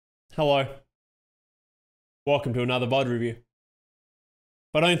Hello. Welcome to another VOD review. If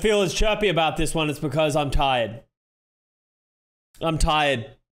I don't feel as chirpy about this one, it's because I'm tired. I'm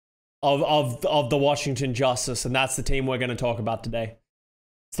tired of the Washington Justice, and that's the team we're going to talk about today.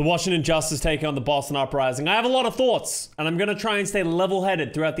 It's the Washington Justice taking on the Boston Uprising. I have a lot of thoughts, and I'm going to try and stay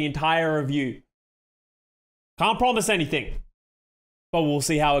level-headed throughout the entire review. Can't promise anything, but we'll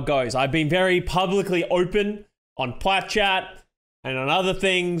see how it goes. I've been very publicly open on Plat Chat and on other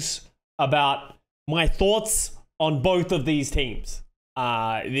things about my thoughts on both of these teams.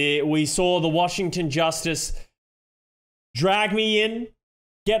 We saw the Washington Justice drag me in,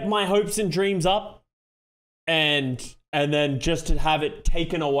 get my hopes and dreams up, and then just to have it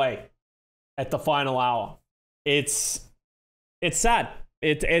taken away at the final hour. It's sad.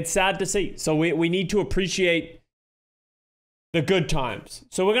 It's sad to see. So we need to appreciate the good times.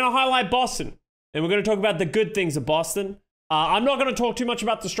 So we're going to highlight Boston, and we're going to talk about the good things of Boston. I'm not going to talk too much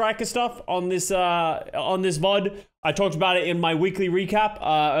about the striker stuff on this VOD. I talked about it in my weekly recap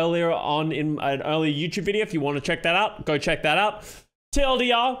earlier on in an earlier YouTube video. If you want to check that out, go check that out.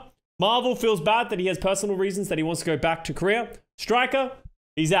 TLDR, Marvel feels bad that he has personal reasons that he wants to go back to Korea. Striker,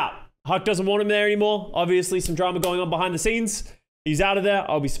 he's out. Huck doesn't want him there anymore. Obviously, some drama going on behind the scenes. He's out of there.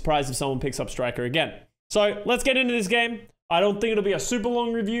 I'll be surprised if someone picks up Striker again. So let's get into this game. I don't think it'll be a super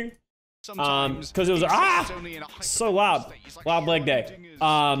long review. Because it was so loud leg day.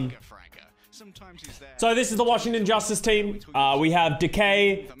 So this is the Washington Justice team. We have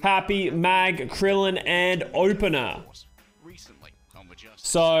Decay, Happy, Mag, Krillin, and Opener.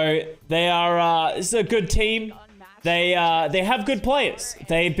 So they are this is a good team. They have good players.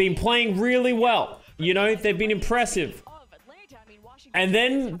 They've been playing really well. You know, they've been impressive. And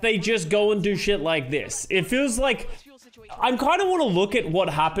then they just go and do shit like this. It feels like I kind of want to look at what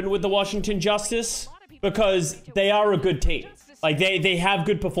happened with the Washington Justice because they are a good team. Like, they have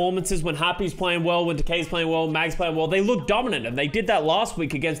good performances when Happy's playing well, when Decay's playing well, Mag's playing well. They look dominant, and they did that last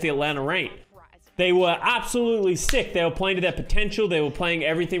week against the Atlanta Reign. They were absolutely sick. They were playing to their potential. They were playing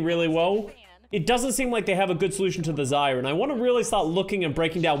everything really well. It doesn't seem like they have a good solution to the Zyre, and I want to really start looking and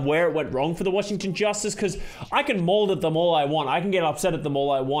breaking down where it went wrong for the Washington Justice, because I can mold at them all I want. I can get upset at them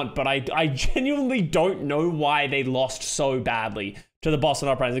all I want, but I genuinely don't know why they lost so badly to the Boston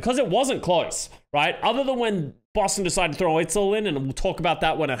Uprising, because it wasn't close, right? Other than when Boston decided to throw Itzel in, and we'll talk about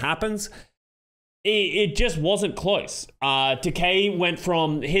that when it happens, it just wasn't close. Decay went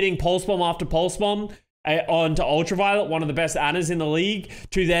from hitting Pulse Bomb after Pulse Bomb onto Ultraviolet, one of the best Annas in the league,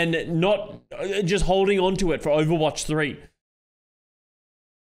 to then not just holding onto it for Overwatch 3.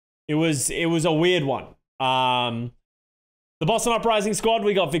 It was a weird one. The Boston Uprising squad,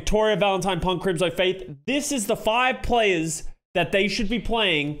 we got Victoria, Valentine, Punk, Crimzo, Faith. This is the 5 players that they should be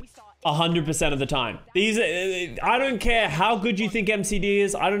playing 100% of the time. These, I don't care how good you think MCD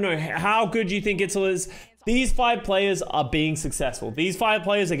is. I don't know how good you think Itzel is. These 5 players are being successful. These 5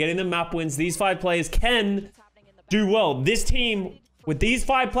 players are getting the map wins. These 5 players can do well. This team, with these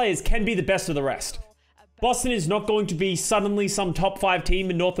 5 players, can be the best of the rest. Boston is not going to be suddenly some top 5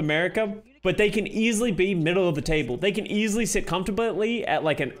 team in North America, but they can easily be middle of the table. They can easily sit comfortably at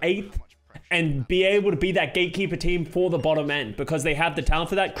like an 8th and be able to be that gatekeeper team for the bottom end because they have the talent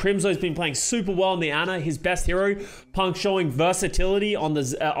for that. Crimzo's been playing super well in the Ana, his best hero. Punk showing versatility on the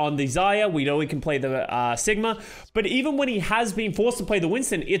Xayah. We know he can play the Sigma, but even when he has been forced to play the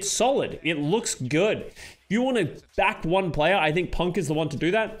Winston, it's solid. It looks good. If you want to back one player, I think Punk is the one to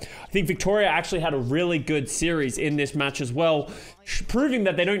do that. I think Victoria actually had a really good series in this match as well, proving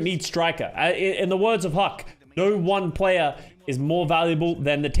that they don't need striker. In the words of Huck, no one player is more valuable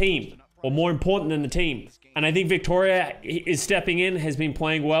than the team, or more important than the team. And I think Victoria is stepping in, has been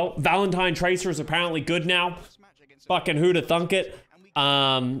playing well. Valentine Tracer is apparently good now. Fucking who to thunk it.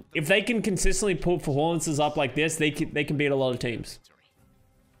 If they can consistently put performances up like this, they can beat a lot of teams.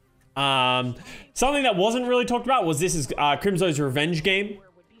 Something that wasn't really talked about was this is Crimzo's revenge game.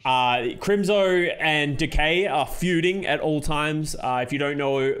 Crimzo and Decay are feuding at all times. If you don't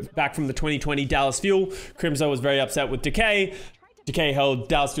know, back from the 2020 Dallas Fuel, Crimzo was very upset with Decay. Decay held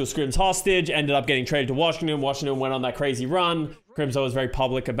Dallas Fuel Scrims hostage, ended up getting traded to Washington. Washington went on that crazy run. Crimzo was very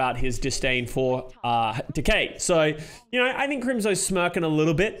public about his disdain for Decay. So, you know, I think Crimzo's smirking a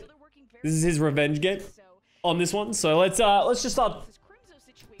little bit. This is his revenge game on this one. So let's just start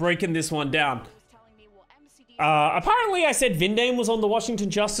breaking this one down. Apparently I said Vindane was on the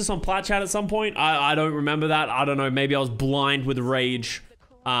Washington Justice on Plat Chat at some point. I don't remember that. I don't know. Maybe I was blind with rage.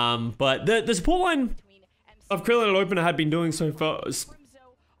 But the support line of Krillin and Opener had been doing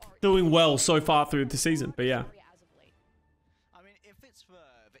well so far through the season, but yeah. I mean, it fits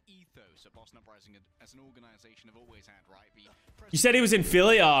the ethos that Boston Uprising as an organization have always had, right? The You said he was in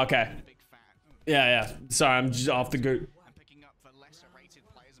Philly? Oh, okay. Yeah. Sorry, I'm just off the goop.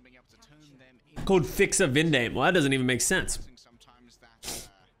 Called Fixer Vin name. Well, that doesn't even make sense.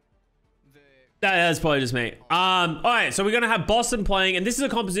 That's probably just me. All right, so we're gonna have Boston playing, and this is a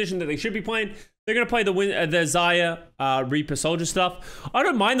composition that they should be playing. They're gonna play the Xayah, Reaper Soldier stuff. I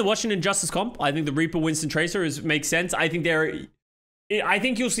don't mind the Washington Justice comp. I think the Reaper Winston Tracer makes sense. I think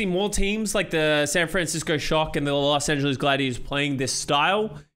you'll see more teams like the San Francisco Shock and the Los Angeles Gladiators playing this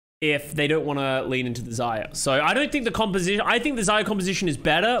style if they don't want to lean into the Xayah. So I don't think the composition. I think the Xayah composition is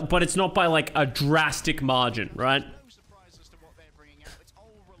better, but it's not by like a drastic margin, right?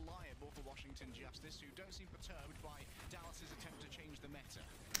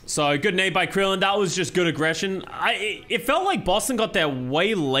 So good nade by Krillin. That was just good aggression. It felt like Boston got there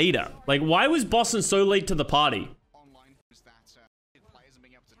way later. Like, why was Boston so late to the party? Online is that players are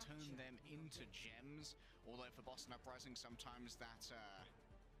being able to turn them into gems. Although for Boston Uprising, sometimes that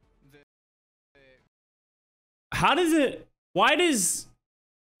how does it? Why does?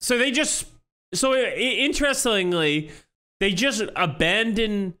 So they just. So interestingly, they just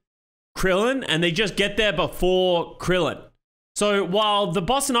abandon Krillin and they just get there before Krillin. So while the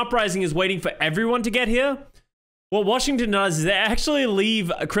Boston Uprising is waiting for everyone to get here, what Washington does is they actually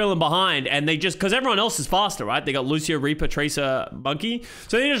leave Krillin behind, and they just, because everyone else is faster, right? They got Lucio, Reaper, Tracer, Monkey.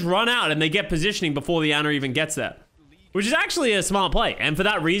 So they just run out and they get positioning before the Ana even gets there, which is actually a smart play. And for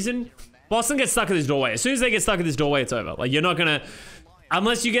that reason, Boston gets stuck in this doorway. As soon as they get stuck in this doorway, it's over. Like, you're not going to,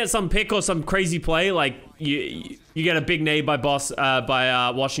 unless you get some pick or some crazy play, like you get a big nade by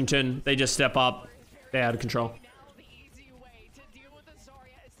Washington. They just step up. They're out of control.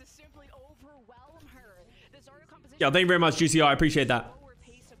 Yeah, thank you very much, Juicy. I appreciate that.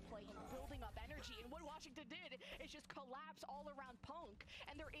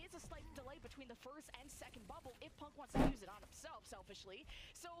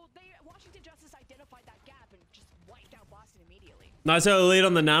 Nice early lead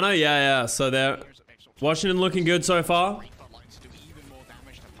on the Nano. Yeah. So they're Washington looking good so far.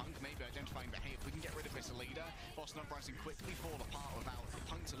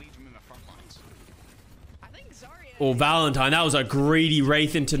 Oh, Valentine, that was a greedy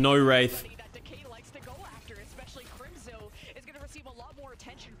Wraith into no Wraith.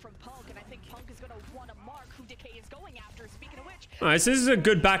 Alright, so this is a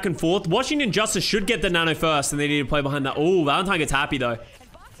good back and forth. Washington Justice should get the Nano first, and they need to play behind that. Oh, Valentine gets happy though.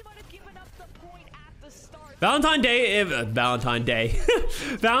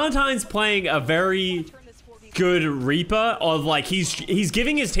 Valentine's playing a very good Reaper of like, he's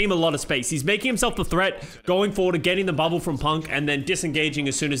giving his team a lot of space. He's making himself the threat, going forward and getting the bubble from Punk, and then disengaging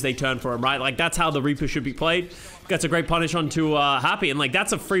as soon as they turn for him, right? Like, that's how the Reaper should be played. Gets a great punish onto Happy, and like,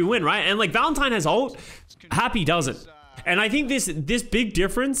 that's a free win, right? And like, Valentine has ult, Happy doesn't. And I think this big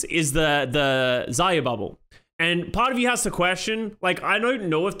difference is the Xayah bubble. And part of you has to question, like, I don't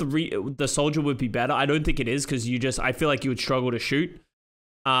know if the Soldier would be better. I don't think it is, because I feel like you would struggle to shoot.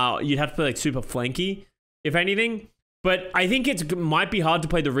 You'd have to play like super flanky, if anything. But I think it might be hard to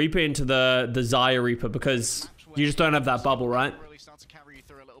play the Reaper into the Xayah Reaper, because you just don't have that bubble, right?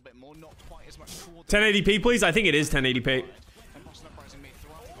 1080p, please? I think it is 1080p.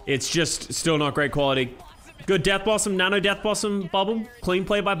 It's just still not great quality. Good Death Blossom, Nano Death Blossom bubble. Clean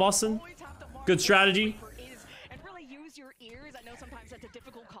play by Boston. Good strategy.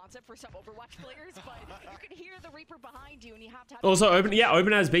 Also, Open, yeah,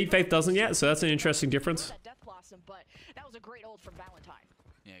 Open has beat, Faith doesn't yet, so that's an interesting difference.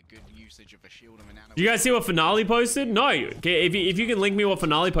 Do you guys see what Finale posted? No. If you can link me what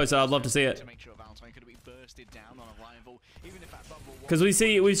Finale posted, I'd love to see it. Because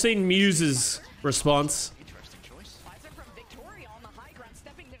we've seen Muse's response.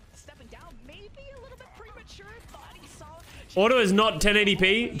 Auto is not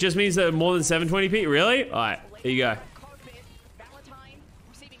 1080p, just means that more than 720p. Really? All right, here you go.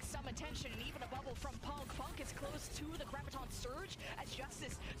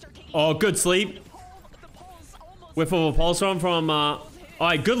 Oh, good sleep. Whiff of a pulse run from, all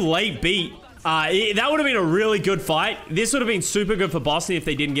right, good late beat. That would have been a really good fight. This would have been super good for Boston if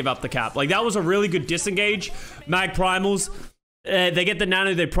they didn't give up the cap. Like, that was a really good disengage. Mag primals. They get the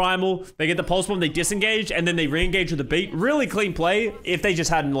Nano, they primal. They get the pulse bomb, they disengage, and then they re-engage with the beat. Really clean play if they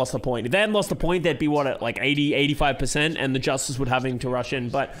just hadn't lost the point. If they hadn't lost the point, they'd be, what, at like 80, 85%, and the Justice would having to rush in.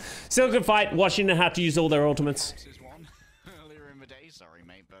 But still a good fight. Washington had to use all their ultimates.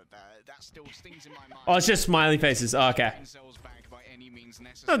 point, but that still stings in my mind. Oh, it's just smiley faces. Oh, okay.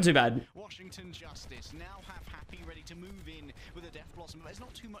 Not too bad. Washington Justice now have Happy ready to move in with a Death Blossom. There's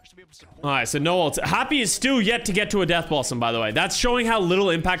not too much to be able to support. All right, so no ult. Happy is still yet to get to a Death Blossom, by the way. That's showing how little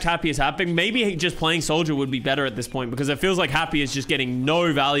impact Happy is having. Maybe just playing Soldier would be better at this point because it feels like Happy is just getting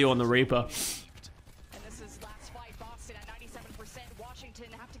no value on the Reaper.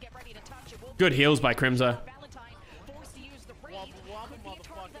 Good heals by Crimzo.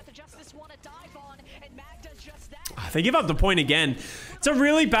 They give up the point again. It's a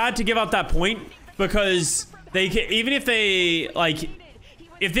really bad to give up that point because they can, even if they like,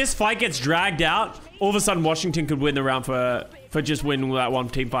 if this fight gets dragged out, all of a sudden Washington could win the round for just winning that one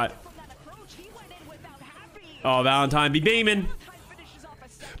team fight. Oh, Valentine be beaming.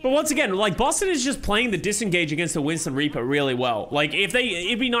 But once again, like Boston is just playing the disengage against the Winston Reaper really well. Like if they,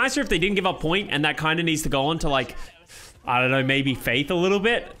 it'd be nicer if they didn't give up point, and that kind of needs to go on to like, I don't know, maybe Faith a little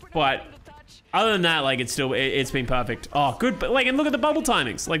bit, but. Other than that, like, it's been perfect. Oh, good. But, like, and look at the bubble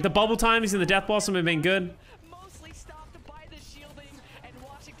timings. Like, the bubble timings in the Death Blossom have been good.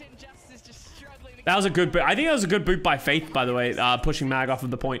 That was a good boot. I think that was a good boot by Faith, by the way, pushing Mag off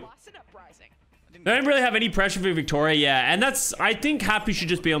of the point. They don't really have any pressure for Victoria, yeah. And that's, I think Happy should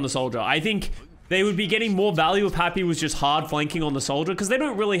just be on the Soldier. I think they would be getting more value if Happy was just hard flanking on the Soldier, because they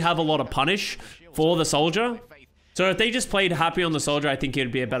don't really have a lot of punish for the Soldier. So if they just played Happy on the Soldier, I think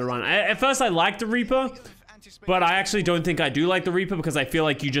it'd be a better run. At first, I liked the Reaper, but I actually don't think I do like the Reaper because I feel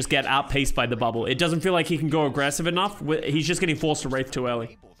like you just get outpaced by the bubble. It doesn't feel like he can go aggressive enough. He's just getting forced to Wraith too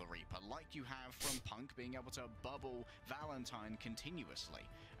early. Like you have from Punk being able to bubble Valentine continuously.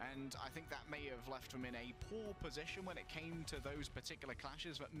 And I think that may have left him in a poor position when it came to those particular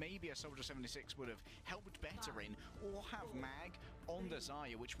clashes, but maybe a Soldier 76 would have helped better in, or have Mag on the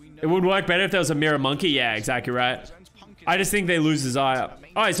Zaya, which we know... It would work better if there was a Mirror Monkey. Yeah, exactly right. I just think they lose the Zaya.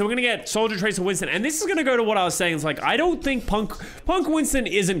 All right, so we're going to get Soldier, Tracer, Winston. And this is going to go to what I was saying. It's like, I don't think Punk Winston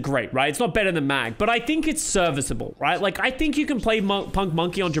isn't great, right? It's not better than Mag, but I think it's serviceable, right? Like, I think you can play Punk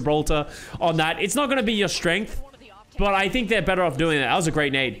Monkey on Gibraltar on that. It's not going to be your strength, but I think they're better off doing that. That was a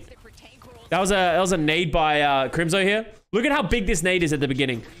great nade. That was a nade by Crimzo here. Look at how big this nade is at the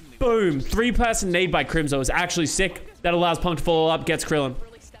beginning. Boom. 3-person nade by Crimzo is actually sick. That allows Punk to follow up, gets Krillin.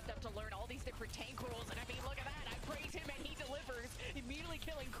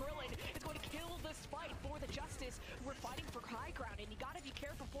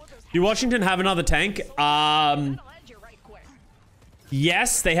 Do Washington have another tank?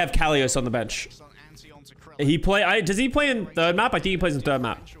 Yes, they have Kalios on the bench. Does he play in third map? I think he plays in third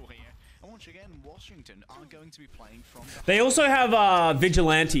map. They also have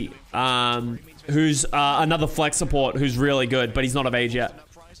Vigilante, who's another flex support who's really good, but he's not of age yet.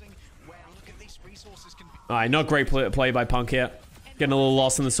 Alright, not great play by Punk here. Getting a little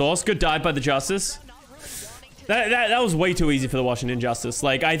lost in the sauce. Good dive by the Justice. That was way too easy for the Washington Justice.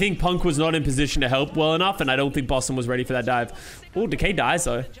 Like, I think Punk was not in position to help well enough, and I don't think Boston was ready for that dive. Oh, Decay dies,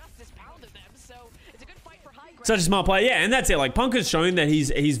 though. Such a smart player. Yeah, and that's it. Like, Punk has shown that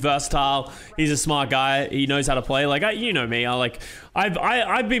he's versatile. He's a smart guy. He knows how to play. Like, you know me.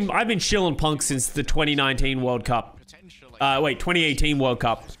 I've been chilling Punk since the 2019 World Cup. 2018 World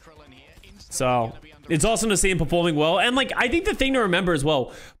Cup. So... it's awesome to see him performing well. And, like, I think the thing to remember as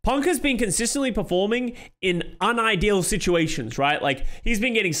well, Punk has been consistently performing in unideal situations, right? Like, he's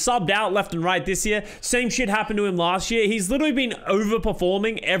been getting subbed out left and right this year. Same shit happened to him last year. He's literally been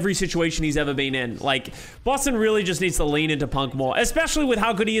overperforming every situation he's ever been in. Like, Boston really just needs to lean into Punk more, especially with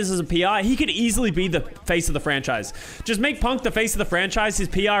how good he is as a PR. He could easily be the face of the franchise. Just make Punk the face of the franchise. His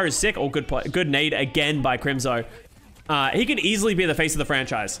PR is sick. Oh, good nade again by Crimzo. He could easily be the face of the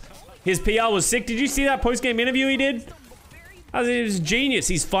franchise. His PR was sick. Did you see that post-game interview he did? It was genius.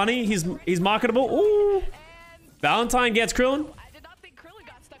 He's funny. He's marketable. Ooh. Valentine gets Krillin. I did not think Krillin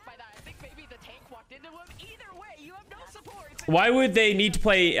got stuck by that. I think maybe the tank walked into him. Either way, you have no support. Why would they need to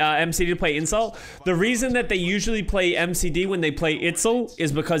play MCD to play Insult? The reason that they usually play MCD when they play Itzel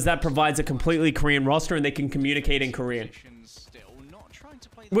is because that provides a completely Korean roster and they can communicate in Korean.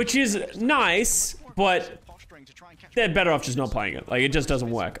 Which is nice, but... they're better off just not playing it. Like, it just doesn't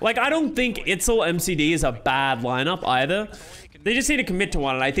work. Like, I don't think Itzel MCD is a bad lineup either. They just need to commit to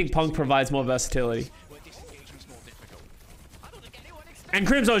one, and I think Punk provides more versatility. And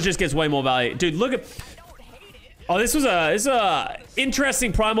Crimzo just gets way more value. Dude, look at... oh, this is a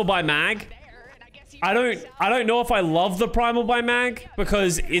interesting Primal by Mag. I don't know if I love the Primal by Mag,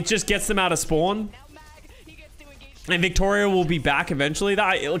 because it just gets them out of spawn. And Victoria will be back eventually.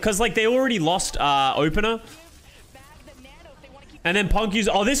 Because, like, they already lost Opener. And then Punk uses...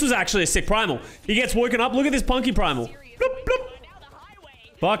 oh, this was actually a sick Primal. He gets woken up. Look at this Punky Primal. Bloop, bloop.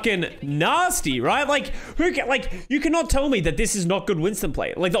 fucking nasty, right? Like, you cannot tell me that this is not good Winston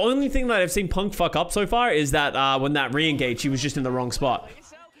play. Like, the only thing that I've seen Punk fuck up so far is that when that re-engage, he was just in the wrong spot.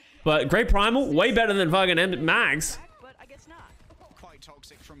 But great primal, way better than fucking Mags. But I guess not. Quite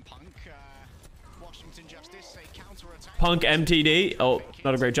toxic from Punk. Washington Justice, a counter-attack. Punk MTD. Oh,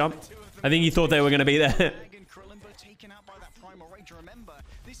 not a great jump. I think he thought they were going to be there.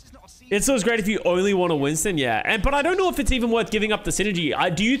 It's always great if you only want a Winston, yeah. But I don't know if it's even worth giving up the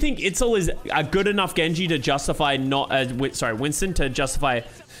synergy. Do you think Itzel is a good enough Genji to justify Winston to justify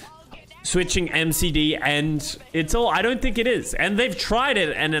switching MCD and Itzel? I don't think it is. And they've tried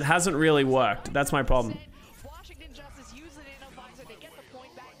it and it hasn't really worked. That's my problem.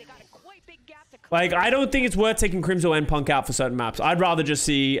 Like, I don't think it's worth taking Crimzo and Punk out for certain maps. I'd rather just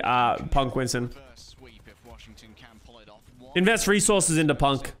see Punk Winston. Invest resources into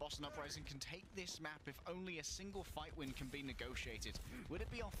Punk. Boston Uprising can take this map if only a single fight win can be negotiated. Would it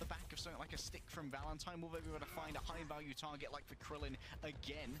be off the back of something like a stick from Valentine? Will they be able to find a high value target like for Krillin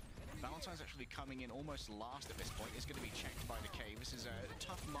again? Valentine's actually coming in almost last at this point. It's going to be checked by the cave. This is a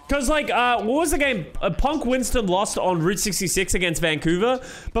tough mark. Because, like, what was the game? Punk Winston lost on Route 66 against Vancouver,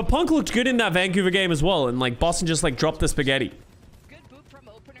 but Punk looked good in that Vancouver game as well, and, like, Boston just, like, dropped the spaghetti. Good boot from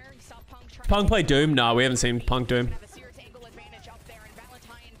opener. You saw Punk play Doom? No, we haven't seen Punk Doom.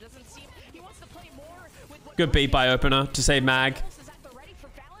 Good beat by opener to save Mag.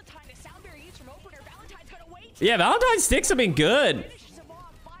 Yeah, Valentine's sticks have been good.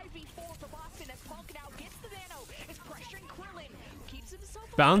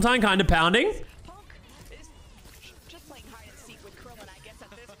 Valentine kind of pounding. Just playing hide and seek with Krillin, I guess, at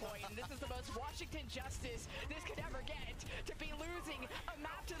this point. And this is the most Washington Justice this could ever get, to be losing a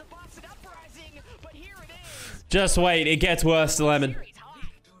map to the Boston Uprising. But here it is. Just wait, it gets worse, Lemon.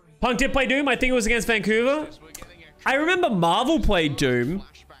 Punk did play Doom. I think it was against Vancouver. I remember Marvel played Doom.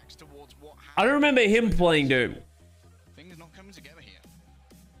 I don't remember him playing Doom. Things not coming together here.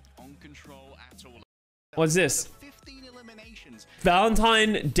 On control at all. What's this? 15 eliminations.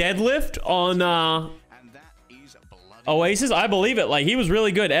 Valentine deadlift on And that is bloody. Oasis? I believe it. Like, he was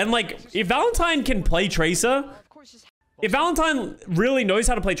really good. And, like, if Valentine can play Tracer, if Valentine really knows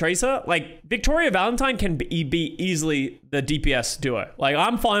how to play Tracer, like, Victoria Valentine can be easily the DPS duo. Like,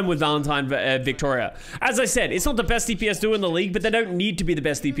 I'm fine with Valentine Victoria. As I said, it's not the best DPS duo in the league, but they don't need to be the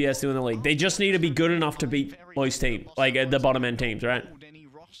best DPS duo in the league. They just need to be good enough to beat most teams, like the bottom end teams, right? Any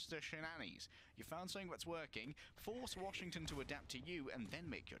roster shenanigans. You found something that's working, force Washington to adapt to you, and then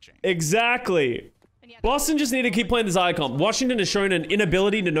make your change. Exactly. Boston just need to keep playing this icon. Washington has shown an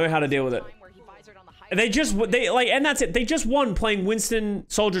inability to know how to deal with it. And that's it. They just won playing Winston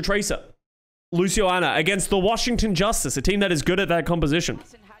Soldier Tracer. Lucio Ana against the Washington Justice, a team that is good at that composition.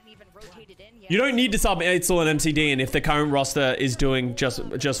 You don't need to sub Itzel and MCD, and if the current roster is doing just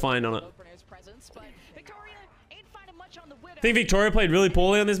fine on it. I think Victoria played really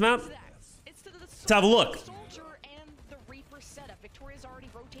poorly on this map. Let's have a look.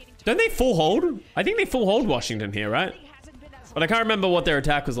 Don't they full hold? I think they full hold Washington here, right? But I can't remember what their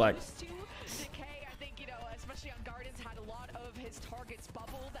attack was like.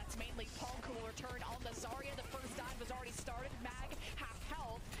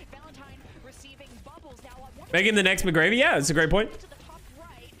 Making the next McGravy? Yeah, that's a great point.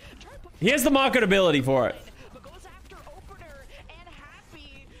 He has the marketability for it.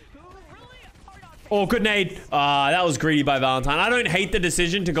 Oh, good nade. That was greedy by Valentine. I don't hate the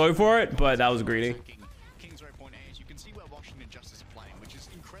decision to go for it, but that was greedy. Kingsway point A is you can see where Washington Justice are playing, which is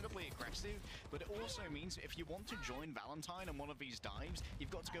incredibly aggressive, but it also means if you want to join Valentine on one of these dives,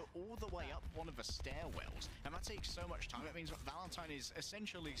 you've got to go all the way up one of the stairwells, and that takes so much time. It means that Valentine is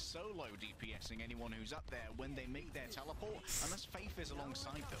essentially solo DPSing anyone who's up there when they make their teleport, unless Faith is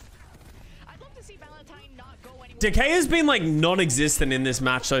alongside them. I'd love to see Valentine not go anywhere. Decay has been like non-existent in this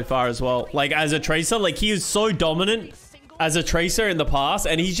match so far as well. Like as a Tracer, like he is so dominant as a Tracer in the past,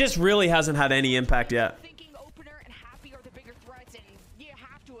 and he just really hasn't had any impact yet.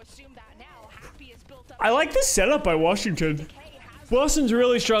 I like the setup by Washington. Boston's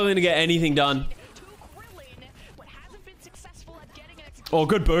really struggling to get anything done. Oh,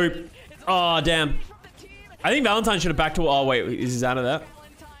 good boop. Oh, damn. I think Valentine should have backed to... Oh, wait. Is his out of that?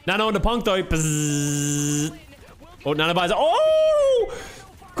 Nano into Punk, though. Bzzz. Oh, Nano buys it. Oh!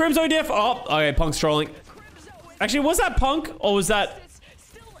 Crimzo diff. Oh, okay. Punk's trolling. Actually, was that Punk? Or was that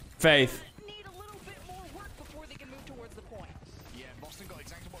Faith? Yeah, Boston got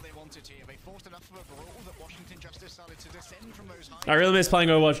exactly what they wanted here. They forced enough of a brawl that Washington Justice started to descend from those heights. I really miss playing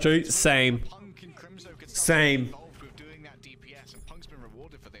Overwatch 2. Same. Same. With doing that DPS, and Punk's been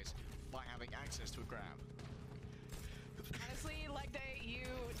rewarded for this by having access to a grab. Honestly, like you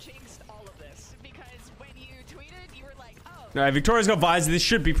jinxed all of this because when you tweeted, you were like, oh. All right, Victoria's got Visor. This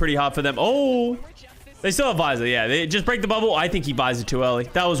should be pretty hard for them. Oh, they still have Visor. Yeah, they just break the bubble. I think he Visor too early.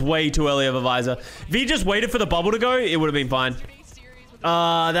 That was way too early of a Visor. If he just waited for the bubble to go, it would have been fine.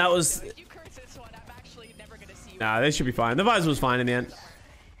 That was... Nah, they should be fine. The Visor was fine in the end.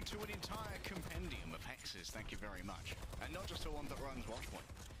 To an entire compendium of hexes, thank you very much. And not just the one that runs Watchpoint.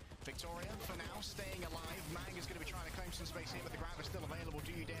 Victoria, for now, staying alive. Mag is going to be trying to claim some space here, but the grab is still available.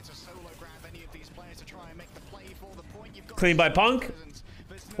 Do you dare to solo grab any of these players to try and make the play for the point? You've got Clean by Punk.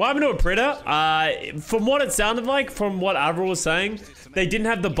 What happened to a Pritter? From what it sounded like, from what Avril was saying, they didn't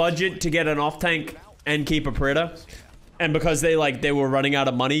have the budget to get an off tank and keep a Pritter. And because they were running out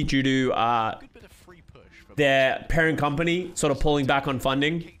of money due to their parent company sort of pulling back on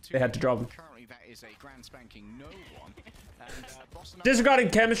funding, they had to drop him. Disregarding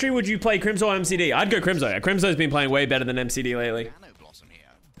chemistry, would you play Crimzo or MCD? I'd go Crimzo. Yeah, Crimzo's been playing way better than MCD lately.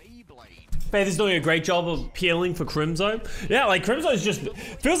 Faith is doing a great job of peeling for Crimzo. Yeah, like Crimzo's just...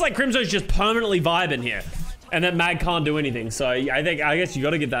 Feels like Crimzo's just permanently vibing here. And that Mag can't do anything. So I guess you got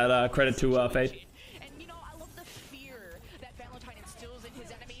to give that credit to Faith. And you know, I love the fear that Valentine instills in his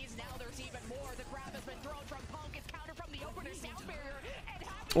enemies. Now there's even more. The grab has been thrown from Punk. It's countered from the opener sound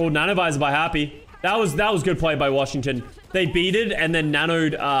barrier. Oh, Nanovisor by Happy. That was good play by Washington. They beated and then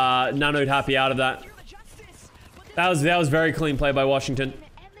nanoed Happy out of that. That was very clean play by Washington.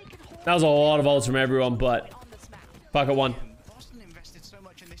 That was a lot of ults from everyone, but Bucket won. Boston invested so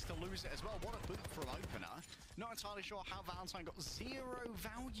much in this to lose it as well. What a boot from opener. Not entirely sure how Valentine got zero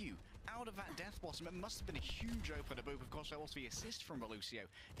value out of that Death Blossom. It must have been a huge opener boot. Of course, there was the assist from Relucio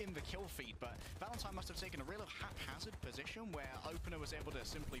in the kill feed, but Valentine must have taken a real haphazard position where opener was able to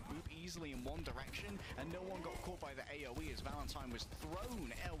simply boot easily in one direction, and no one got caught by the AoE as Valentine was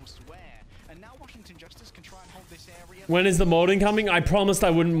thrown elsewhere. And now Washington Justice can try and hold this area. When is the molding coming? I promised I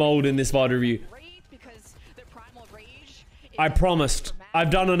wouldn't mold in this VOD review. I promised. I've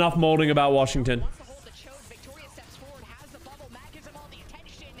done enough molding about Washington.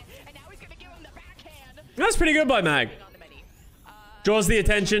 That's pretty good by Mag. Draws the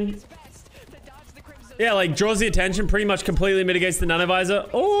attention. Yeah, like draws the attention, pretty much completely mitigates the Nanovisor.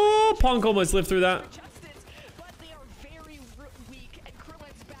 Oh, Punk almost lived through that.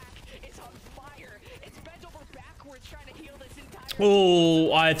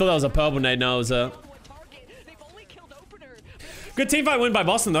 Oh, I thought that was a purple nade. No, it was a good team fight win by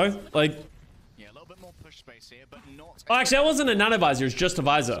Boston though. Like, oh, actually, that wasn't a Nanovisor. It's just a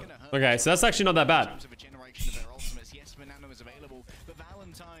visor. Okay, so that's actually not that bad.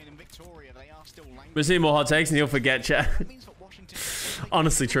 We're seeing more hot takes and he'll forget, chat.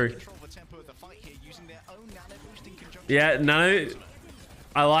 Honestly, true. Yeah, Nano.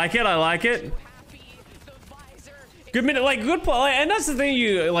 I like it. I like it. Good minute, like good play, and that's the thing.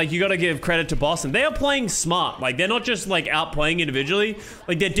 You gotta give credit to Boston. They are playing smart. Like they're not just like outplaying individually.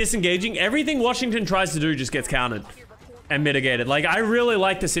 Like they're disengaging. Everything Washington tries to do just gets countered and mitigated. Like I really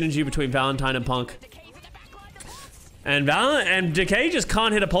like the synergy between Valentine and Punk. And Decay just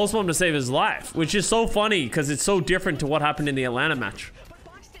can't hit a pulse bomb to save his life, which is so funny because it's so different to what happened in the Atlanta match.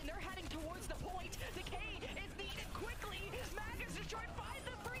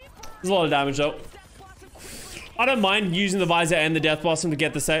 There's a lot of damage though. I don't mind using the visor and the Death Blossom to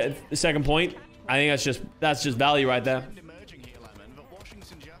get the second point. I think that's just value right there.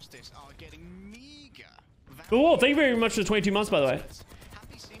 Oh, thank you very much for the 22 months, by the way.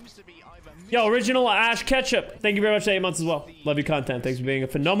 Yo, original Ash Ketchup. Thank you very much for 8 months as well. Love your content. Thanks for being a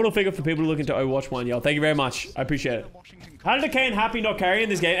phenomenal figure for people looking to Overwatch 1. Yo, thank you very much. I appreciate it. How did Decay and Happy not carry in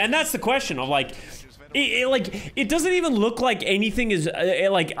this game? And that's the question of like, it doesn't even look like anything is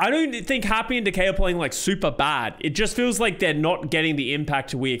like, I don't think Happy and Decay are playing like super bad. It just feels like they're not getting the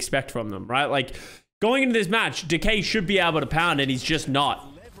impact we expect from them, right? Like going into this match, Decay should be able to pound and he's just not.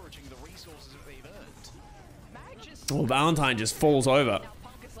 Oh, Valentine just falls over.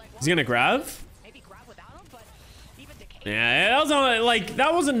 He's gonna grab? Yeah, that was not, like,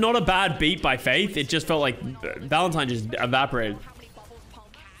 that wasn't not a bad beat by Faith. It just felt like Valentine just evaporated.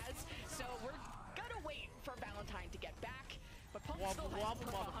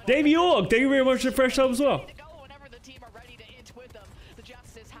 Dave York, thank you very much for the fresh sub as well.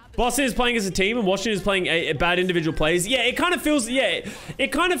 Boston is playing as a team and Washington is playing a bad individual plays. Yeah, it kind of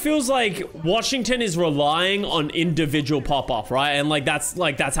feels, like Washington is relying on individual pop-off, right? And like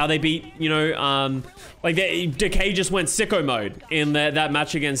that's how they beat, you know, like Decay just went sicko mode in that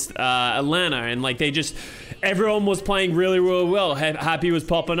match against Atlanta, and like everyone was playing really, really well. Happy was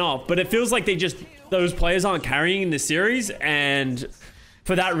popping off, but it feels like those players aren't carrying in the series, and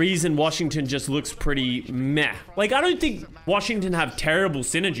for that reason, Washington just looks pretty meh. Like, I don't think Washington have terrible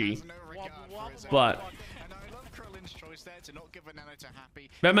synergy, but...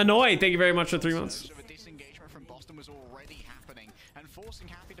 Bemanoy, thank you very much for 3 months. Do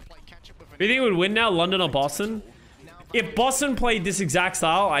you think it would win now, London or Boston? If Boston played this exact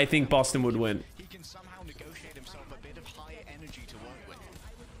style, I think Boston would win.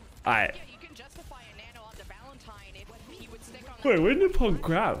 Alright. Wait, where did Punk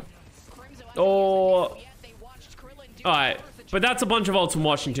grab? Oh. Alright. But that's a bunch of ults from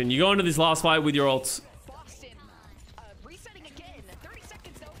Washington. You go into this last fight with your ults.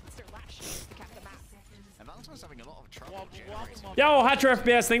 Yo, Hatcher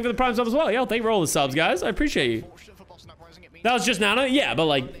FPS, thank you for the prime sub as well. Yo, thank you for all the subs, guys. I appreciate you. That was just Nano? Yeah, but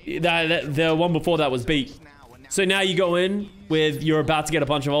like, the one before that was beat. So now you go in with, you're about to get a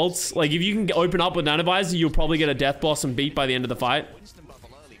bunch of ults. Like, if you can open up with Nanovisor, you'll probably get a death boss and beat by the end of the fight.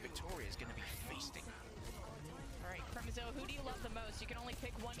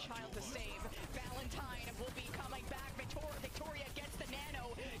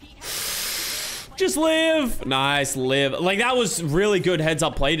 Just live. Nice, live. Like, that was really good heads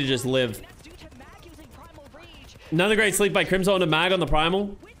up play to just live. Another great sleep by Crimzo and a mag on the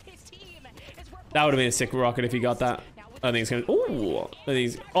Primal. That would have been a sick rocket if he got that. I think it's gonna... Ooh.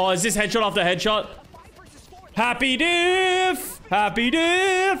 Oh, is this headshot after headshot? Happy diff! Happy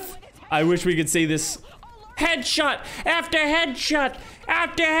diff! I wish we could see this. Headshot after headshot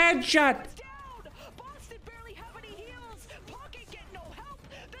after headshot.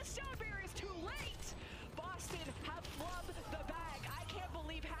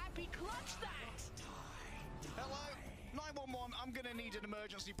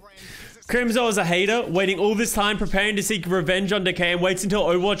 Crimzo is a hater, waiting all this time, preparing to seek revenge on Decay, and waits until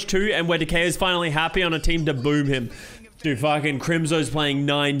Overwatch 2 and where Decay is finally happy on a team to boom him. Dude, fucking Crimzo's playing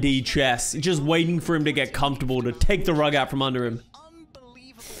 9D chess. Just waiting for him to get comfortable, to take the rug out from under him.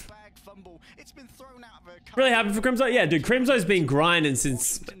 Really happy for Crimzo? Yeah, dude, Crimzo's been grinding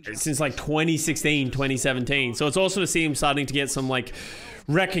since like 2016, 2017. So it's awesome to see him starting to get some like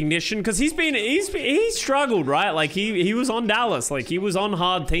recognition, because he's struggled, right? Like he was on Dallas, like he was on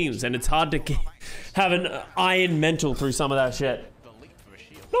hard teams, and it's hard to have an iron mental through some of that shit.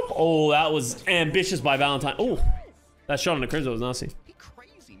 Nope. Oh, that was ambitious by Valentine. Oh, that shot on the Crimzo was nasty.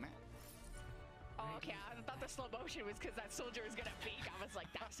 Crazy, man. Oh, okay, I thought the slow motion was because that soldier was gonna peek. I was like,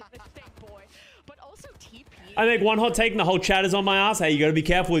 that's a mistake, boy. But also TP. I make one hot take and the whole chat is on my ass. Hey, you gotta be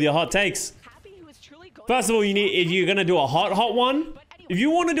careful with your hot takes. First of all, you need, if you're gonna do a hot one, if you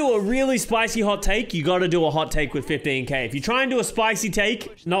want to do a really spicy hot take, you got to do a hot take with 15k. If you try and do a spicy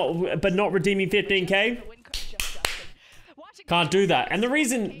take, but not redeeming 15k, can't do that. And the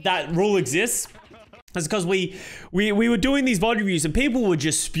reason that rule exists is because we were doing these VOD reviews and people were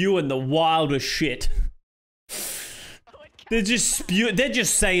just spewing the wildest shit. They're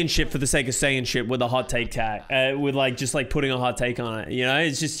just saying shit for the sake of saying shit with a hot take tag, with like just like putting a hot take on it. You know,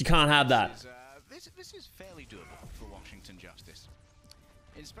 it's just, you can't have that. This is fairly doable for Washington Justice.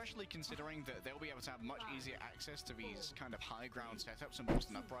 Especially considering that they'll be able to have much easier access to these kind of high ground setups and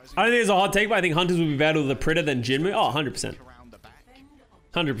Boston Uprising. I don't think it's a hot take, but I think Hunters would be better with the Pritter than Jinmu. Oh, 100%.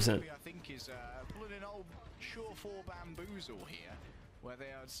 100%. I think is pulling an old sure-for bamboozle here, where they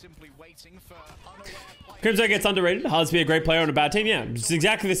are simply waiting for unaware players. Crimzo gets underrated. Hard to be a great player on a bad team. Yeah, it's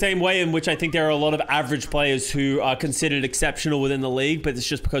exactly the same way in which I think there are a lot of average players who are considered exceptional within the league, but it's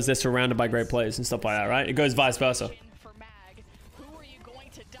just because they're surrounded by great players and stuff like that, right? It goes vice versa.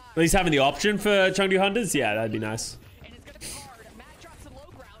 At least having the option for Chengdu Hunters, yeah, that'd be nice.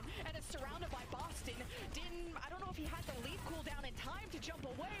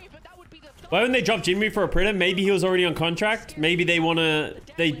 Why wouldn't they drop Jinmu for a Pritter? Maybe he was already on contract. Maybe they wanna,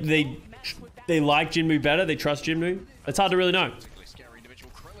 they like Jinmu better. They trust Jinmu. It's hard to really know.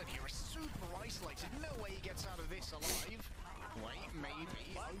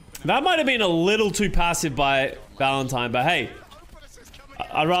 That might have been a little too passive by Valentine, but hey.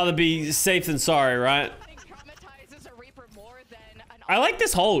 I'd rather be safe than sorry, right? I like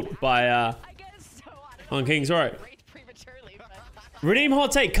this hold by on King's Road. Redeem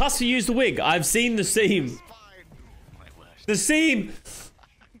hot take. Custa used the wig. I've seen the seam. The seam.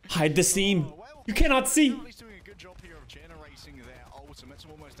 Hide the seam. You cannot see.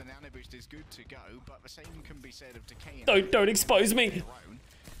 Don't expose me.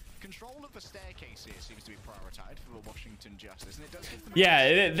 Control of the staircase here seems to be prioritized for Washington Justice, and it does give them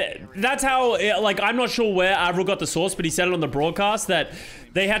yeah, that's how, like, I'm not sure where Avril got the source, but he said it on the broadcast that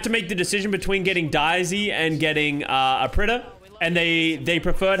they had to make the decision between getting Daisy and getting a Pritter, and they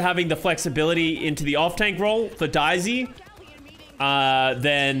preferred having the flexibility into the off-tank role for Daisy,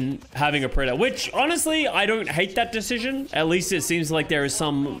 than having a Predator, which honestly, I don't hate that decision. At least it seems like there is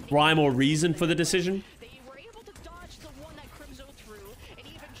some rhyme or reason for the decision. They were able to dodge the one that Crimzo threw and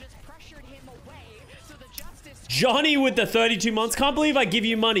even just pressured him away. So the Justice... Johnny with the 32 months. Can't believe I give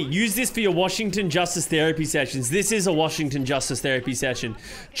you money. Use this for your Washington Justice Therapy sessions. This is a Washington Justice Therapy session.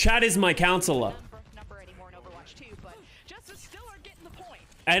 Chad is my counselor.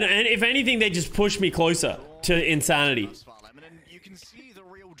 And if anything, they just push me closer to insanity. You can see the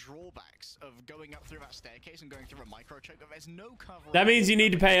real drawbacks of going up through that staircase and going through a micro choke. There's no cover. That means you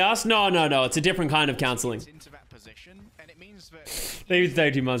need to pay us? No, no, no. It's a different kind of counseling. Into that position, and it means that Thank you for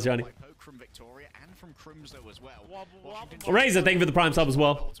 32 months, Johnny. from Victoria and from Crimzo as well. Razor, thank you for the Prime sub as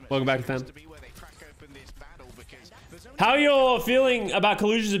well. Welcome back to fam. How are you feeling about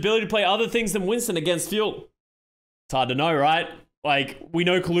Kalush's ability to play other things than Winston against Fuel? It's hard to know, right? Like, we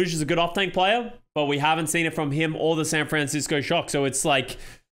know Kalush is a good off-tank player, but we haven't seen it from him or the San Francisco Shock. So it's like,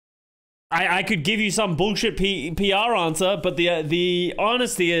 I could give you some bullshit PR answer, but the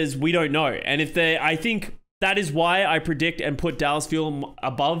honesty is we don't know. And if I think that is why I predict and put Dallas Fuel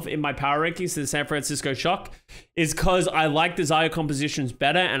above in my power rankings to the San Francisco Shock, is because I like the Xayah compositions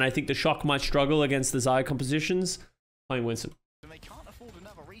better, and I think the Shock might struggle against the Xayah compositions playing Winston. They can't afford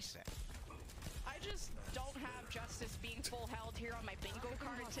another reset. I just don't have Justice being full held here on my bingo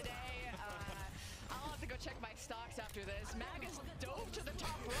card today. I'll have to go check my stocks after this. Magus dove to the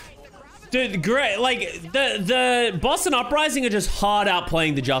top right. Dude, great. Like, the Boston Uprising are just hard out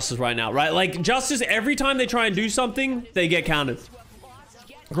playing the Justice right now, right? Like, Justice, every time they try and do something, they get countered.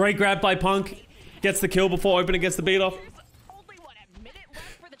 Great grab by Punk. Gets the kill before Opener gets the beat off.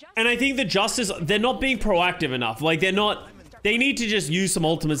 And I think the Justice, they're not being proactive enough. Like, they're not... They need to just use some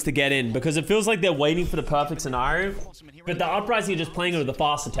ultimates to get in, because it feels like they're waiting for the perfect scenario. But the Uprising are just playing it at a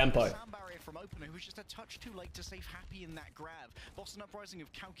faster tempo. Who's just a touch too late to save Happy in that grab. Boston Uprising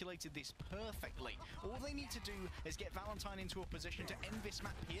have calculated this perfectly. All they need to do is get Valentine into a position to end this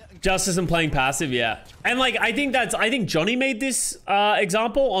map here. And Justice and playing passive, yeah. And like, I think Johnny made this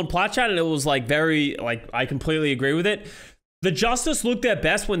example on Plat Chat, and it was like very, like, I completely agree with it. The Justice look their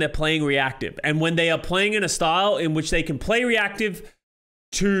best when they're playing reactive, and when they are playing in a style in which they can play reactive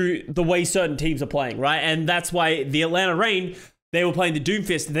to the way certain teams are playing, right? And that's why the Atlanta Reign, they were playing the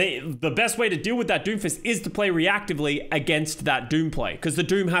Doomfist. The best way to deal with that Doomfist is to play reactively against that Doom play, because the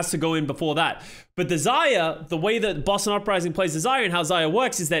Doom has to go in before that. But the Xayah, the way that Boston Uprising plays the Xayah and how Xayah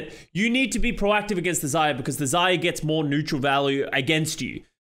works is that you need to be proactive against the Xayah, because the Xayah gets more neutral value against you.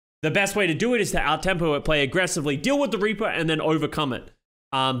 The best way to do it is to out-tempo it, play aggressively, deal with the Reaper, and then overcome it.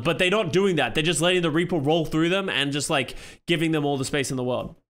 But they're not doing that. They're just letting the Reaper roll through them and just like giving them all the space in the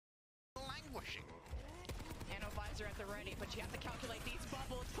world.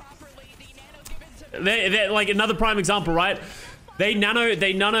 They're like another prime example, right? They nano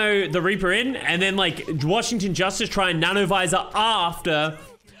the Reaper in, and then like Washington Justice try and nano visor after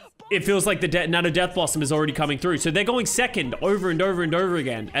it feels like the Nano Death Blossom is already coming through. So they're going second over and over and over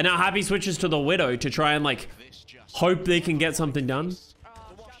again. And now Happy switches to the Widow to try and like hope they can get something done.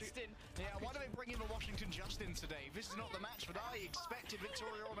 Yeah, why do they bring in the Washington Justin today? This is not the match that I expected.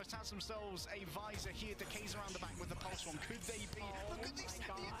 Victoria almost has themselves a visor here. Decays around the back with the pulse one. Could they be? Look at this.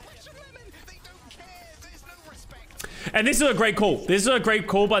 The oppression lemon. They don't care. There's no respect. And this is a great call. This is a great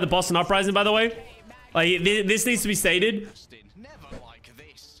call by the Boston Uprising, by the way. Like, this needs to be stated.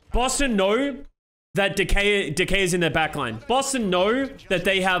 Boston know that Decay is in their backline. Boston know that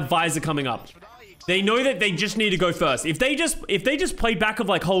they have Visor coming up. They know that they just need to go first. If they just play back of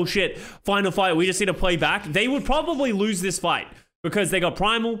like, oh shit, final fight, we just need to play back, they would probably lose this fight. Because they got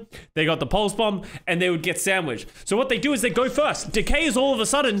Primal, they got the Pulse Bomb, and they would get sandwiched. So what they do is they go first. Decay is all of a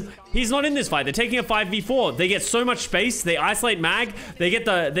sudden, he's not in this fight. They're taking a 5v4. They get so much space. They isolate Mag. They get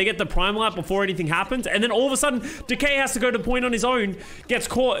the Primal out before anything happens. And then all of a sudden, Decay has to go to point on his own, gets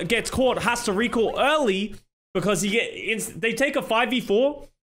caught, has to recall early because they take a 5v4.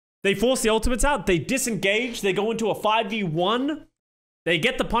 They force the ultimates out. They disengage. They go into a 5v1. They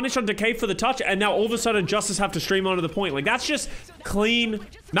get the punish on Decay for the touch, and now all of a sudden Justice have to stream onto the point. Like, that's just clean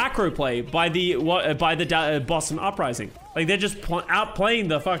macro play by the Boston Uprising. Like, they're just outplaying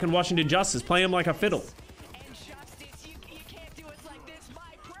the fucking Washington Justice, playing them like a fiddle. And Justice, you can't do us like this,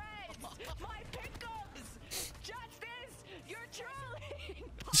 my friends, my pickles. Justice, you're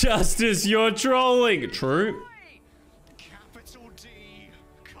trolling. Justice, you're trolling. True. Capital D,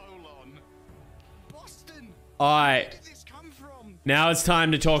 colon. Boston. All right. Now it's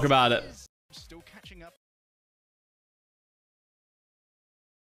time to talk about it. Still catching up.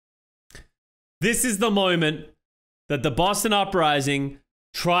 This is the moment that the Boston Uprising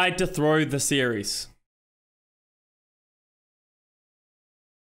tried to throw the series.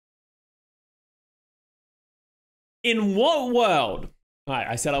 In what world? All right,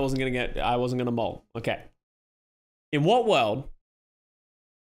 I said I wasn't gonna mull. Okay. In what world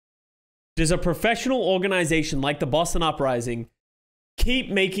does a professional organization like the Boston Uprising keep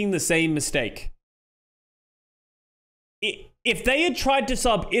making the same mistake? If they had tried to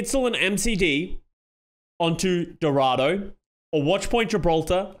sub Itzel and MCD onto Dorado or Watchpoint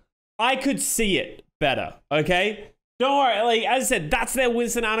Gibraltar, I could see it better, okay? Don't worry, like as I said, that's their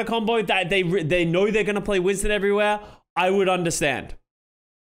Winston Ana combo. That they know they're gonna play Winston everywhere. I would understand.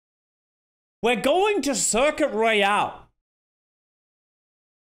 We're going to Circuit Royale,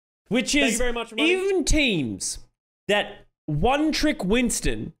 which is very much, even teams that one-trick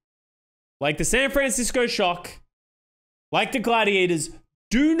Winston, like the San Francisco Shock, like the Gladiators,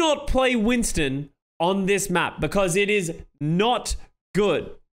 do not play Winston on this map because it is not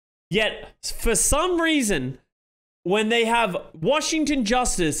good. Yet, for some reason, when they have Washington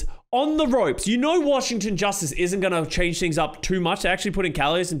Justice on the ropes, you know Washington Justice isn't going to change things up too much to actually put in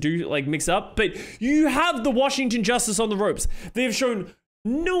Callius and do, like, mix up. But you have the Washington Justice on the ropes. They've shown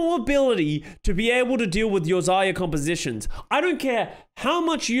no ability to be able to deal with your Zarya compositions. I don't care how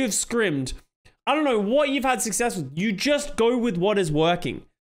much you've scrimmed. I don't know what you've had success with. You just go with what is working.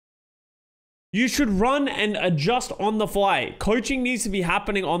 You should run and adjust on the fly. Coaching needs to be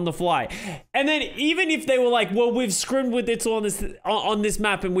happening on the fly. And then even if they were like, well, we've scrimmed with Itzel on this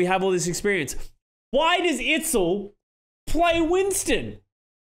map and we have all this experience, why does Itzel play Winston?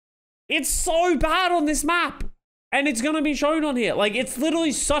 It's so bad on this map. And it's going to be shown on here. Like, it's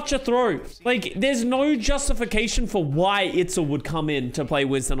literally such a throw. Like, there's no justification for why Itzel would come in to play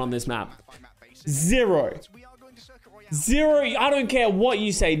Winston on this map. Zero. Zero. I don't care what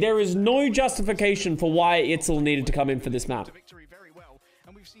you say. There is no justification for why Itzel needed to come in for this map. Victory very well,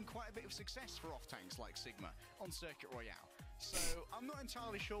 and we've seen quite a bit of success for off tanks like Sigma on Circuit Royale. So I'm not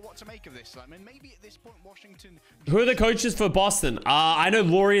entirely sure what to make of this. I mean, maybe at this point Washington. Who are the coaches for Boston? I know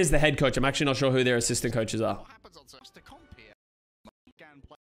Laurie is the head coach. I'm actually not sure who their assistant coaches are. What happens on the comp here?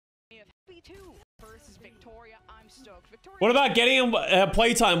 Versus Victoria, I'm stoked. Victoria. What about getting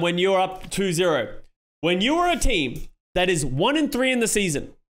playtime when you're up 2-0? When you are a team that is 1-3 in the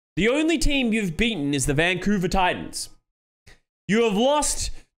season, the only team you've beaten is the Vancouver Titans. You have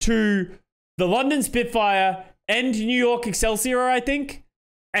lost to the London Spitfire and New York Excelsior, I think.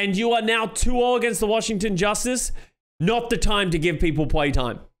 And you are now 2-0 against the Washington Justice. Not the time to give people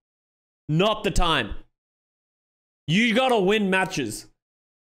playtime. Not the time. You gotta win matches.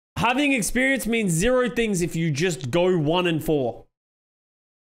 Having experience means zero things if you just go 1-4.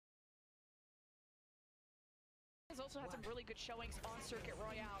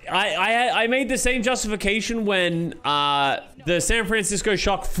 I made the same justification when the San Francisco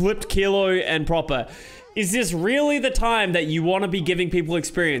Shock flipped Kilo and Proper. Is this really the time that you want to be giving people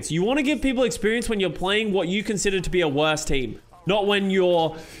experience? You want to give people experience when you're playing what you consider to be a worse team, not when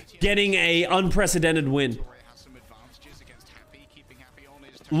you're getting a unprecedented win.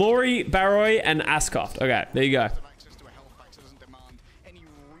 Laurie, Barroy, and Ascoft. Okay, there you go.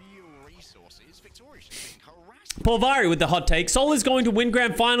 Polvari with the hot take. Sol is going to win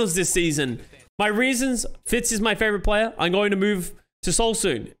grand finals this season. My reasons, Fitz is my favorite player. I'm going to move to Sol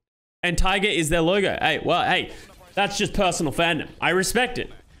soon. And Tiger is their logo. Hey, well, hey, that's just personal fandom. I respect it.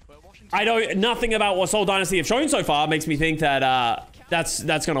 I know nothing about what Sol Dynasty have shown so far makes me think that that's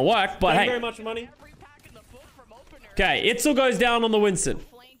going to work. But hey. Very much money. Okay, Itzel goes down on the Winston.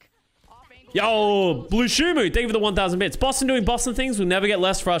 Yo, Blue Shumu, thank you for the 1,000 bits. Boston doing Boston things will never get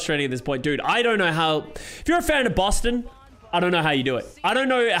less frustrating at this point. Dude, I don't know how... If you're a fan of Boston, I don't know how you do it. I don't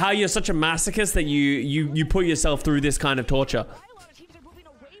know how you're such a masochist that you put yourself through this kind of torture.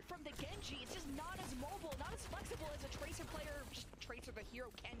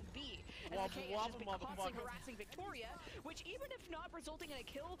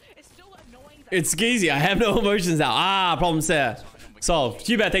 It's skeezy. I have no emotions now. Ah, problem there. Solved.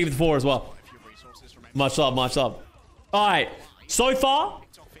 Hubert, thank you for the 4 as well. Much love, much love. All right. So far,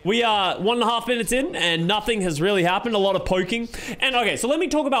 we are 1.5 minutes in, and nothing has really happened. A lot of poking. And okay, so let me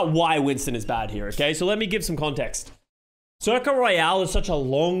talk about why Winston is bad here, okay? So let me give some context. Circuit Royale is such a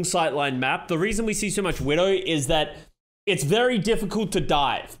long sightline map. The reason we see so much Widow is that it's very difficult to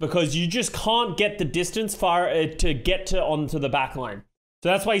dive because you just can't get the distance far to get to onto the back line. So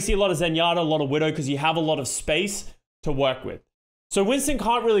that's why you see a lot of Zenyatta, a lot of Widow, because you have a lot of space to work with. So Winston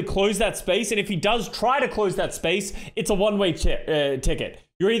can't really close that space, and if he does try to close that space, it's a one-way ticket.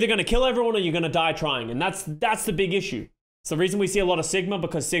 You're either going to kill everyone or you're going to die trying, and that's the big issue. It's the reason we see a lot of Sigma,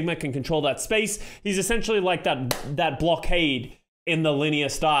 because Sigma can control that space. He's essentially like that blockade in the linear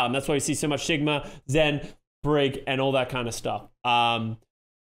style, and that's why we see so much Sigma, Zen, Brig, and all that kind of stuff.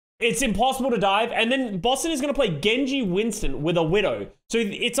 it's impossible to dive. And then Boston is going to play Genji Winston with a Widow. So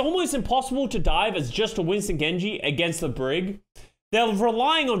it's almost impossible to dive as just a Winston Genji against the Brig. They're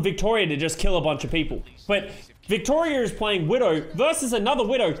relying on Victoria to just kill a bunch of people. But Victoria is playing Widow versus another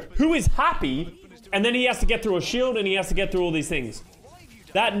Widow who is happy. And then he has to get through a shield and he has to get through all these things.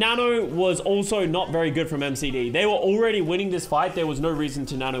 That nano was also not very good from MCD. They were already winning this fight. There was no reason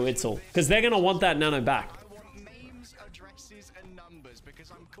to nano Itzel. Because they're going to want that nano back. I want names, addresses, and numbers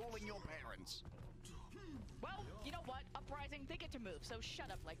because I'm calling your parents. Well, you know what? Uprising, they get to move, so shut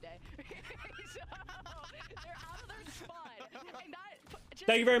up like that. So, they're out of their spot. And that,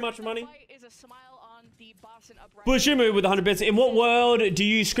 Thank you very much for money. is a smile on the Boston Uprising. Bushimu with 100 bits. In what world do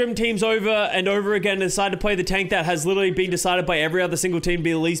you scrim teams over and over again and decide to play the tank that has literally been decided by every other single team to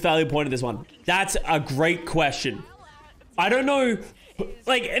be the least valuable point of this one? That's a great question. I don't know.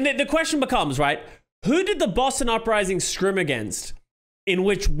 Like, and the question becomes, right? Who did the Boston Uprising scrim against in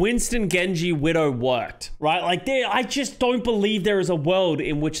which Winston Genji Widow worked? Right? Like, I just don't believe there is a world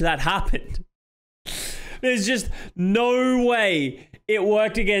in which that happened. There's just no way it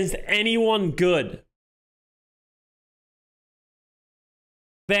worked against anyone good.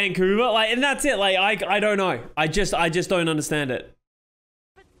 Vancouver, like, and that's it. Like, I don't know. I just don't understand it.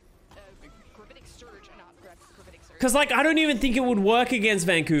 Because, like, I don't even think it would work against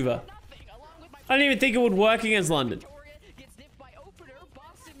Vancouver. I don't even think it would work against London.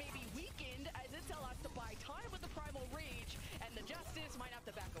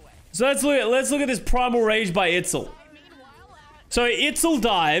 So let's look at this Primal Rage by Itzel. So Itzel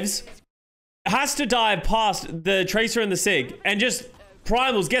dives, has to dive past the Tracer and the Sig, and just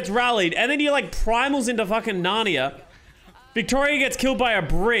primals, gets rallied, and then you like primals into fucking Narnia. Victoria gets killed by a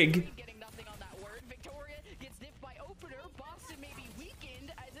Brig.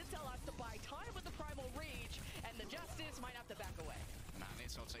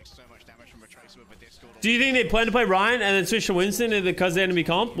 Do you think they plan to play Ryan and then switch to Winston because they're enemy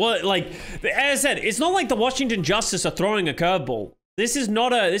comp? Well, like, as I said, it's not like the Washington Justice are throwing a curveball. This is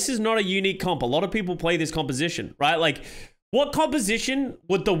not a unique comp. A lot of people play this composition, right? Like, what composition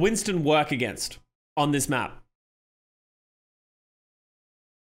would the Winston work against on this map?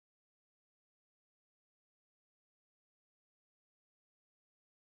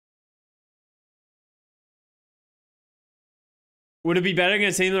 Would it be better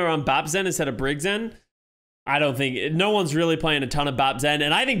against a team that are on Babzen instead of Brigzen? I don't think... No one's really playing a ton of Babzen,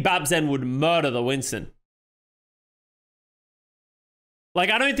 and I think Babzen would murder the Winston.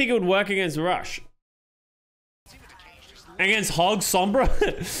 Like, I don't think it would work against Rush. Against Hog Sombra?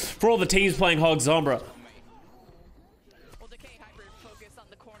 For all the teams playing Hog Sombra.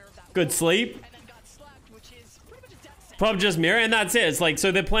 Good sleep. Probably just mirror, and that's it. It's like,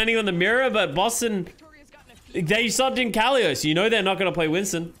 so they're planning on the mirror, but Boston... They subbed in Kalios. You know they're not going to play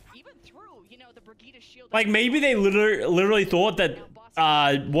Winston. Like, maybe they literally thought that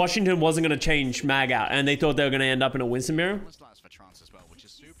Washington wasn't going to change mag out, and they thought they were going to end up in a Winston mirror. Which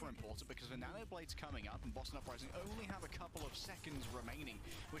is super important because the Nano Blade's coming up, and Boston Uprising only have a couple of seconds remaining,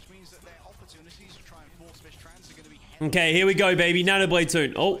 which means that their opportunities to try and force fish trans are going to be... Okay, here we go, baby. Nano Blade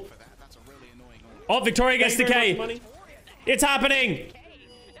soon. Oh. Oh, Victoria gets the K. It's happening.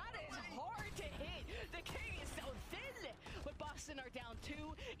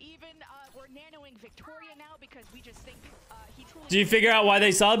 Do you figure out why they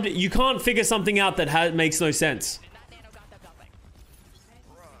subbed? You can't figure something out that makes no sense.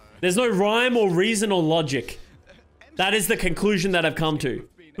 There's no rhyme or reason or logic. That is the conclusion that I've come to.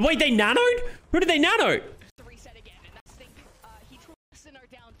 Wait, they nanoed? Who did they nano?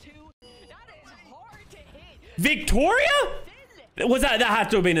 Victoria? Was that had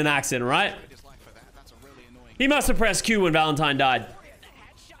to have been an accident, right? He must have pressed Q when Valentine died.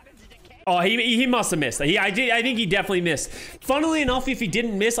 Oh, he must have missed. I think he definitely missed. Funnily enough, if he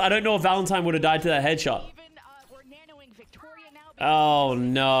didn't miss, I don't know if Valentine would have died to that headshot. Oh,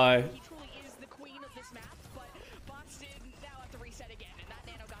 no.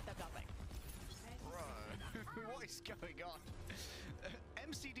 What is going on?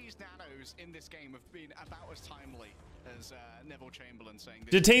 MCD's nanos in this game have been about as timely as Neville Chamberlain saying...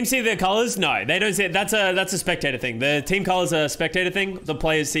 Do teams see their colors? No, they don't see it. That's a spectator thing. The team colors are a spectator thing. The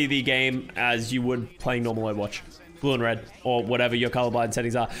players see the game as you would playing normal Overwatch. Blue and red, or whatever your colorblind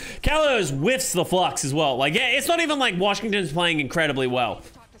settings are. Kalos whiffs the flux as well. Like, yeah, it's not even like Washington's playing incredibly well.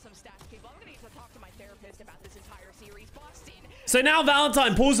 So now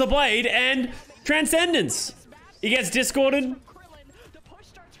Valentine pulls the blade and Transcendence. He gets discorded.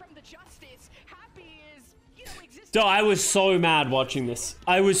 Dude, I was so mad watching this.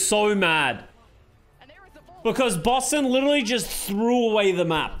 I was so mad. Because Boston literally just threw away the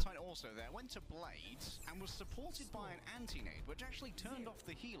map.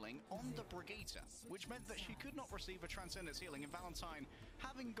 healing on the Brigitte, which meant that she could not receive a Transcendence healing, and Valentine,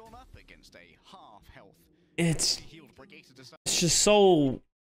 having gone up against a half health, healed Brigitte to it's just so...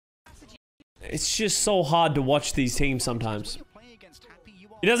 It's just so hard to watch these teams sometimes.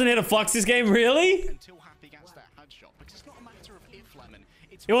 He doesn't hit a flux this game, really?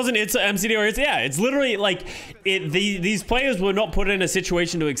 It wasn't it's MCD or it's yeah. It's literally like these players were not put in a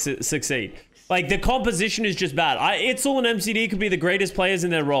situation to succeed. Like the composition is just bad. Itzel and MCD could be the greatest players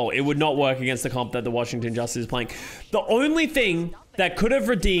in their role. It would not work against the comp that the Washington Justice is playing. The only thing that could have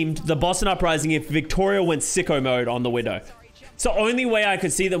redeemed the Boston Uprising if Victoria went sicko mode on the Widow. It's the only way I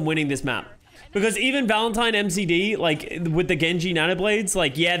could see them winning this map. Because even Valentine MCD, like with the Genji nanoblades,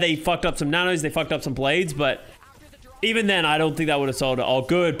 like yeah, they fucked up some nanos, they fucked up some blades, but even then, I don't think that would have sold it. Oh,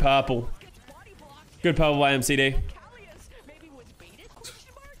 good purple. Good purple by MCD.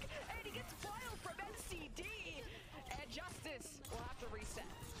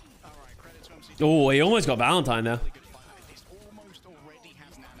 Oh, he almost got Valentine there.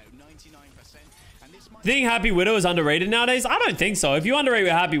 Think Happy Widow is underrated nowadays? I don't think so. If you underrate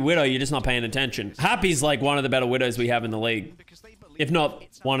with Happy Widow, you're just not paying attention. Happy's like one of the better Widows we have in the league. If not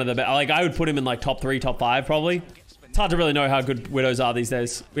one of the better. Like, I would put him in like top 3, top 5 probably. It's hard to really know how good Widows are these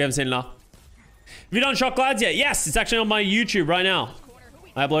days. We haven't seen enough. Have you done Shot Glides yet? Yes, it's actually on my YouTube right now.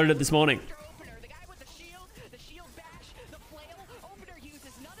 I uploaded it this morning.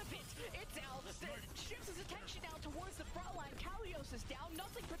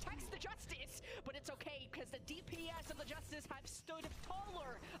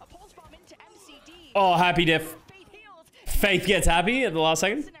 Oh, happy diff. Faith gets happy at the last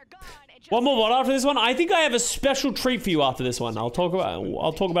second. One more what after this one? I think I have a special treat for you after this one. I'll talk about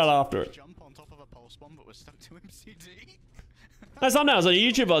it after it. That's thumbnails on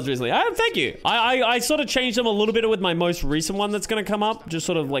your YouTube videos recently. Thank you. I sort of changed them a little bit with my most recent one that's going to come up. Just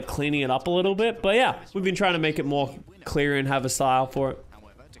sort of like cleaning it up a little bit. But yeah, we've been trying to make it more clear and have a style for it.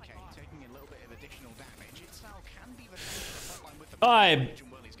 Alright,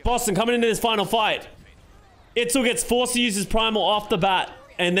 Boston coming into this final fight. Itzel gets forced to use his primal off the bat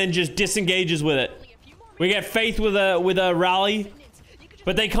and then just disengages with it. We get Faith with a rally,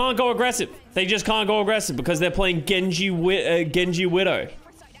 but they can't go aggressive. They just can't go aggressive because they're playing Genji Widow.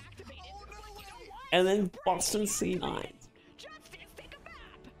 And then Boston C9.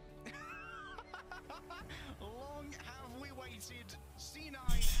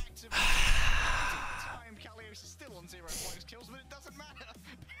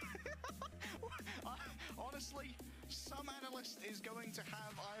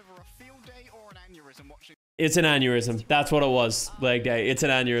 It's an aneurysm. That's what it was. Leg day. It's an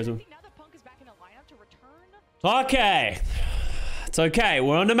aneurysm. Okay. It's okay.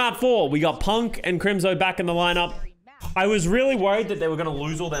 We're on to map 4. We got Punk and Crimzo back in the lineup. I was really worried that they were going to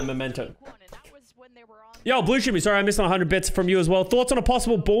lose all their momentum. Yo, Blue Shimmy, sorry I missed 100 bits from you as well. Thoughts on a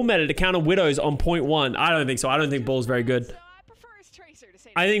possible Bull meta to counter Widows on point 1? I don't think so. I don't think Bull's very good.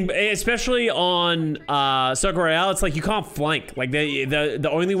 I think, especially on Circle Royale, it's like you can't flank. Like the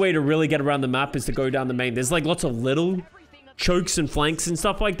only way to really get around the map is to go down the main. There's like lots of little chokes and flanks and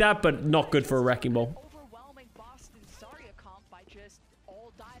stuff like that, but not good for a Wrecking Ball.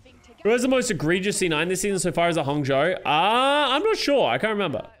 Who has the most egregious C9 this season so far as a Hangzhou? I'm not sure. I can't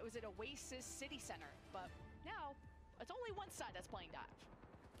remember.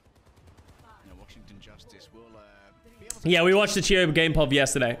 Yeah, we watched the Chio game pub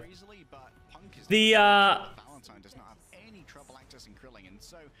yesterday. The Valentine does not have any trouble accessing Krilling, and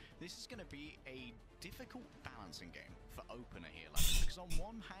so this is going to be a difficult balancing game for opener here. Because on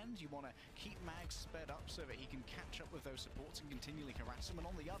one hand, you want to keep Mag sped up so that he can catch up with those supports and continually harass them, and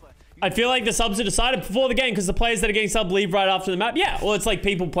on the other, I feel like the subs are decided before the game because the players that are getting sub leave right after the map. Yeah, well, it's like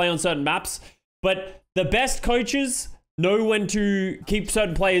people play on certain maps, but the best coaches know when to keep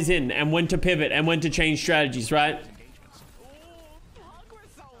certain players in and when to pivot and when to change strategies, right?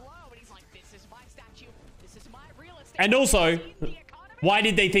 And also, why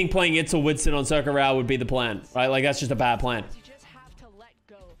did they think playing Itzel Woodson on Circle Royale would be the plan, right? Like, that's just a bad plan.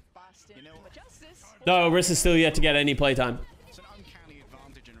 No, Riss is still yet to get any playtime. it's an uncanny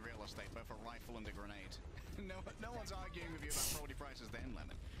advantage in real estate, both a rifle and a grenade. No one's arguing with you about property prices then,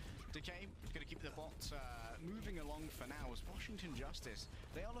 Lemon. Decay is going to keep the bot moving along for now as Washington Justice.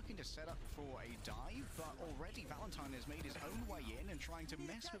 They are looking to set up for a dive, but already Valentine has made his own way in and trying to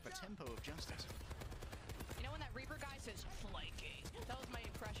mess with the tempo of Justice. You know when that Reaper guy says flanking? That was my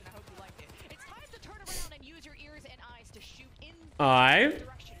impression. I hope you liked it. It's time to turn around and use your ears and eyes to shoot in the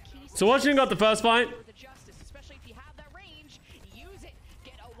direction. So Washington got the first fight. Especially if you have that range, use it.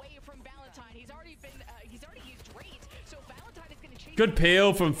 Get away from Valentine. He's already used raids, so Valentine is going to change. Good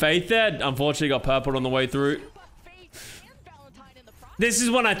peel from Faith there. Unfortunately, got purpled on the way through. This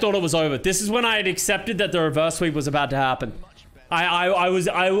is when I thought it was over. This is when I had accepted that the reverse sweep was about to happen. I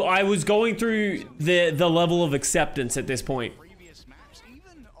was going through the level of acceptance at this point. Previous maps,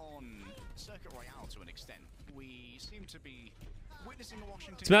 even on Circuit Royale to an extent, we seem to be witnessing a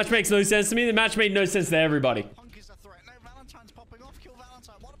Washington. This match makes no sense to me. The match made no sense to everybody. Punk is a threat. No, Valentine's popping off. Kill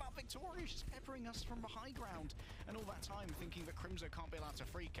Valentine. What about Victoria? She's peppering us from the high ground. And all that time thinking that Crimzo can't be allowed to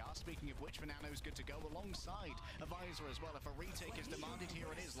free cast. Speaking of which, Venano's good to go alongside Advisor as well. If a retake is demanded, here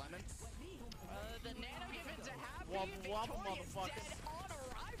it is, Lemon. The nano given to Happy. Wobble, Victoria's motherfucker. dead on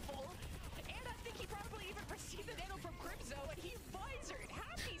arrival. And I think he probably even received the nano from Crimzo, and he finds her.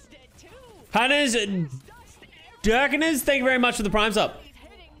 Happy's dead too. Hannah's Dirkiners, thank you very much for the primes up. He's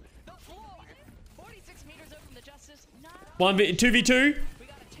hitting the floor. 46 meters out from the Justice. 2v2. We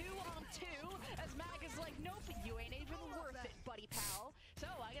got a 2-on-2 as Mag is like, nope, you ain't even worth it, buddy pal. So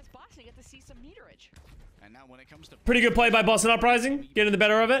I guess Boston get to see some meterage. And now when it comes to Pretty good play by Boston Uprising. Getting the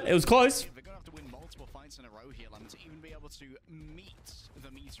better of it. It was close. they're gonna have to win multiple fights in a row here, Lemon, to even be able to meet the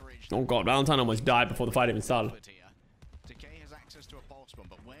meterage. Oh god, Valentine almost died before the fight even started. Decay has access to a pulse bomb,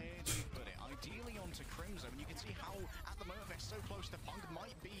 but where do you put it? Ideally onto Crimzo, and you can see how at the moment they're so close to Punk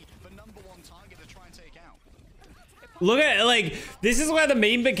might be the #1 target to try and take out. Look at, like, this is where the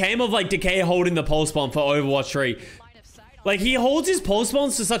meme became of, like, Decay holding the pulse bomb for Overwatch 3. Line of sight on Like, he holds his pulse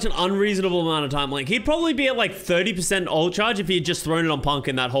bombs for such an unreasonable amount of time. Like, he'd probably be at, like, 30% ult charge if he had just thrown it on Punk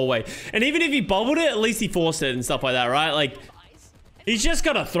in that whole way. And even if he bubbled it, at least he forced it and stuff like that, right? Like, he's just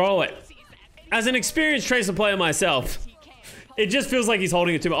gotta throw it. As an experienced Tracer player myself, it just feels like he's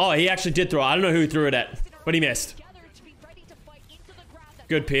holding it too much. Oh, he actually did throw it. I don't know who he threw it at, but he missed. together to be ready to fight into the ground. That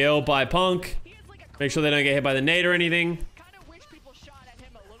Good peel by Punk. he is like a Make sure they don't get hit by the nade or anything. kind of wish people shot at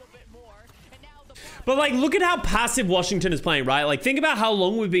him a little bit more. And now the But, like, look at how passive Washington is playing, right? Like, think about how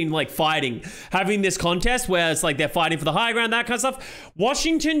long we've been, like, fighting. Having this contest where it's like they're fighting for the high ground, that kind of stuff.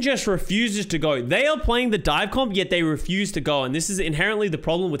 Washington just refuses to go. They are playing the dive comp, yet they refuse to go. And this is inherently the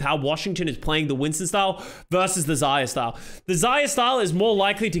problem with how Washington is playing the Winston style versus the Xayah style. The Xayah style is more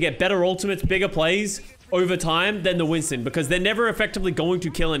likely to get better ultimates, bigger plays over time than the Winston, because they're never effectively going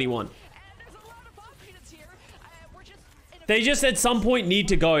to kill anyone. and there's a lot of options here. We're just in a They just at some point need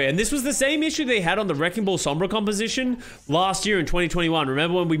to go. And this was the same issue they had on the Wrecking Ball Sombra composition last year in 2021.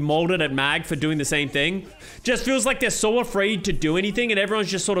 Remember when we molded at Mag for doing the same thing? Just feels like they're so afraid to do anything and everyone's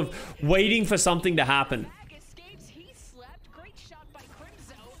just sort of waiting for something to happen. Mag escapes. He slept. Great shot by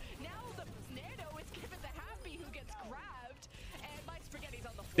Crimzo. Now the nano is given to Happy, who gets grabbed. And Mike Spaghetti's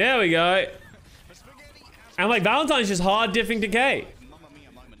on the floor. There we go. The Spaghetti has And like Valentine's just hard diffing Decay. Mamma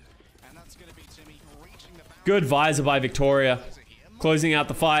Mia moment. And that's gonna be Timmy reaching the boundary Good visor by Victoria. here. Closing out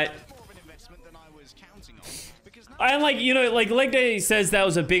the fight. More of an investment than I was counting on. Because now And like, you know, like Leg Day says that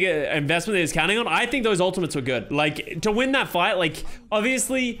was a bigger investment that he was counting on. I think those ultimates were good. Like, to win that fight, like,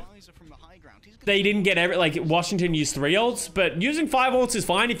 obviously Advisor from the high ground. He's they didn't get like Washington used 3 ults, but using 5 ults is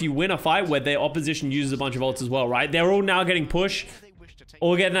fine if you win a fight where their opposition uses a bunch of ults as well, right? They're all now getting push, they wish to take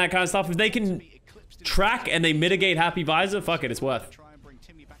all getting that kind of stuff. If they can eclipsed in track and they mitigate Happy Visor, fuck it, it's worth. try and bring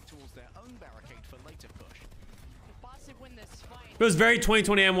Timmy back towards their own barricade for later push. If Boston win this fight, It was very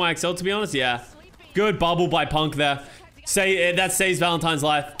 2020 NYXL, to be honest, yeah. Good bubble by Punk there. Say that saves Valentine's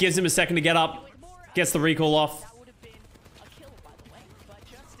life. Gives him a second to get up. Gets the recall off. that would have been a kill, by the way. But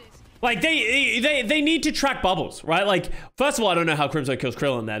Justice, Like, they need to track bubbles, right? Like, first of all, I don't know how Crimzo kills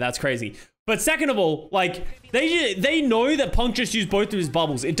Krillin there. That's crazy. But second of all, like, they know that Punk just used both of his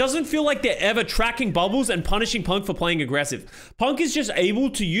bubbles. It doesn't feel like they're ever tracking bubbles and punishing Punk for playing aggressive. Punk is just able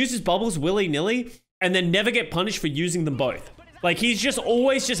to use his bubbles willy-nilly and then never get punished for using them both. Like, he's just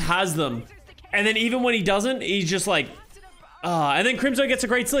always just has them. And then even when he doesn't, he's just like, and then Crimzo gets a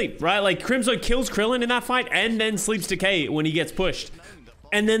great sleep, right? Like, Crimzo kills Krillin in that fight and then sleeps Decay when he gets pushed.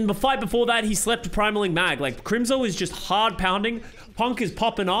 And then the fight before that, he slept Primaling Mag. Like, Crimzo is just hard pounding. Punk is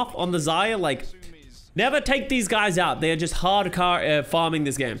popping off on the Xayah. Like, never take these guys out. They are just hard farming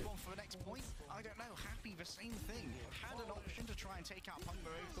this game. Well, for the next point, I don't know. Happy the same thing. Had an option to try and take out Punk,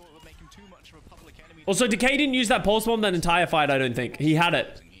 but I thought it would make him too much of a public enemy. Also, Decay didn't use that pulse bomb that entire fight, I don't think. He had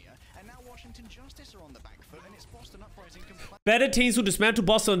it. Here. And now Washington Justice are on the back foot, and it's Boston Uprising complaining. Better teams will dismantle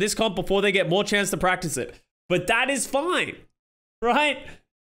Boston on this comp before they get more chance to practice it. But that is fine, right?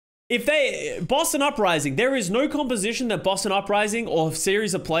 If Boston Uprising, there is no composition that Boston Uprising or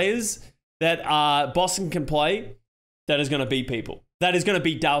series of players that Boston can play that is going to beat people. That is going to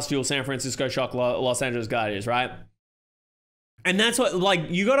beat Dallas Fuel, San Francisco Shock, Los Angeles Guardians, right? And that's what, like,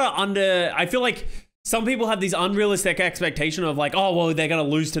 you got to I feel like some people have these unrealistic expectation of like, oh, well, they're going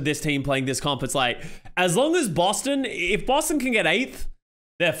to lose to this team playing this comp. It's like, as long as Boston, if Boston can get 8th,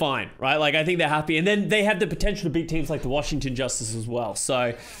 they're fine, right? Like, I think they're happy. And then they have the potential to beat teams like the Washington Justice as well.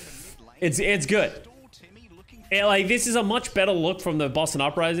 So it's good. Like, this is a much better look from the Boston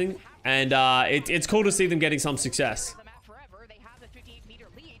Uprising. And it's cool to see them getting some success.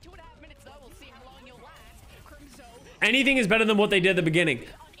 Anything is better than what they did at the beginning.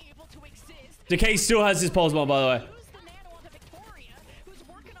 Decay still has his pulse bomb, by the way.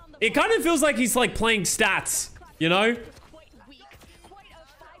 It kind of feels like he's like playing stats, you know?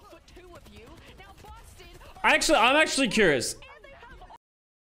 I'm actually curious.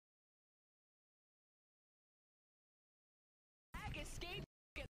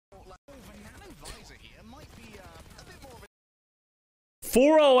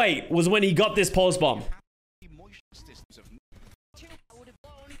 .408 was when he got this pulse bomb.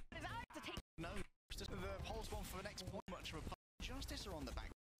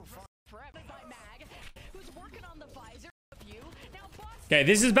 Okay,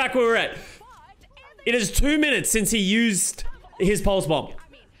 this is back where we're at. It is 2 minutes since he used his pulse bomb.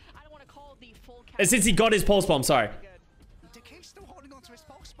 Since he got his pulse bomb, sorry.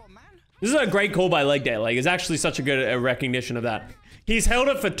 This is a great call by Leg Day. Like, it's actually such a good recognition of that. He's held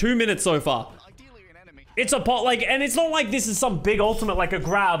it for 2 minutes so far. It's a pot, like, and it's not like this is some big ultimate like a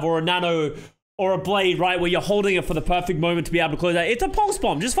grab or a nano or a blade, right? Where you're holding it for the perfect moment to be able to close out. It's a pulse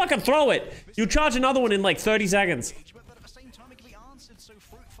bomb. Just fucking throw it. You'll charge another one in like 30 seconds.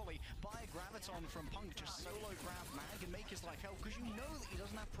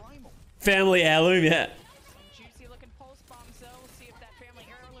 Family heirloom, yeah. Juicy looking pulse bomb, so see if that family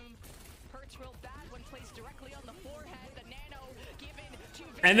heirloom hurts real bad when placed directly on the forehead. The nano given to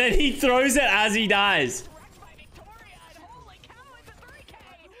and then he throws it as he dies. Holy cow, it's a 3K.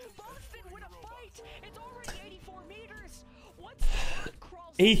 Boston with a fight. It's already 84 meters. What's the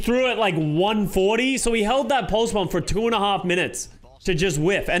cross? He threw it like 140, so he held that pulse bomb for 2.5 minutes to just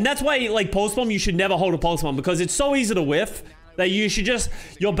whiff. And that's why, like, pulse bomb, you should never hold a pulse bomb because it's so easy to whiff. That you should just,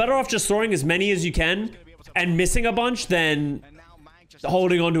 you're better off just throwing as many as you can and missing a bunch than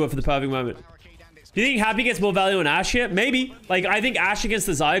holding onto it for the perfect moment. Do you think Happy gets more value in Ashe here? Maybe. Like, I think Ashe against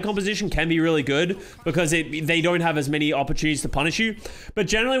the Xayah composition can be really good because they don't have as many opportunities to punish you. But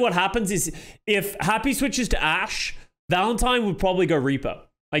generally what happens is if Happy switches to Ashe, Valentine would probably go Reaper.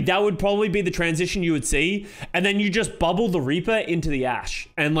 Like, that would probably be the transition you would see. And then you just bubble the Reaper into the Ashe.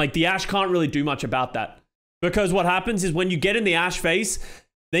 And, like, the Ashe can't really do much about that. Because what happens is when you get in the Ashe face,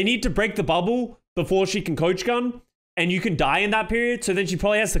 they need to break the bubble before she can coach gun. And you can die in that period. So then she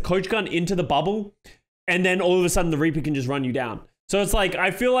probably has to coach gun into the bubble. And then all of a sudden the Reaper can just run you down. So it's like, I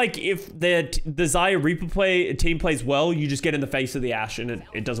feel like if the Xayah Reaper team plays well, you just get in the face of the Ashe and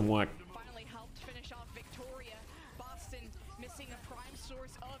it doesn't work. Finally helped finish off Victoria. Boston missing a prime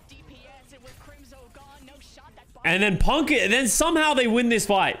source of DPS. And with Crimzo gone, no shot that and then Punk, then somehow they win this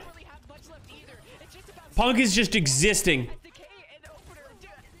fight. Punk is just existing.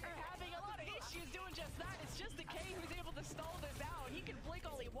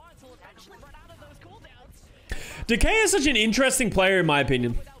 Decay is such an interesting player in my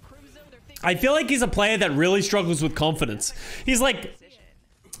opinion. I feel like he's a player that really struggles with confidence. He's like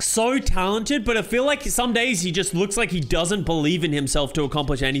so talented, but I feel like some days he just looks like he doesn't believe in himself to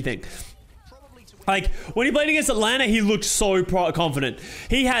accomplish anything. Like, when he played against Atlanta, he looked so confident.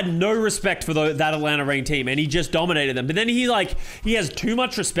 He had no respect for that Atlanta Reign team, and he just dominated them. But then he has too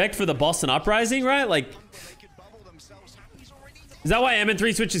much respect for the Boston Uprising, right? Like, is that why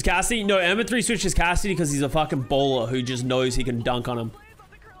M3 switches Cassidy? No, M3 switches Cassidy because he's a fucking bowler who just knows he can dunk on him.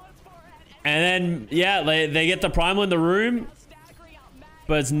 And then, yeah, they get the primal in the room,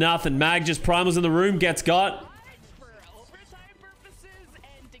 but it's nothing. Mag just primals in the room, gets got.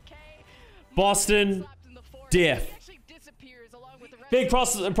 Boston, diff. Big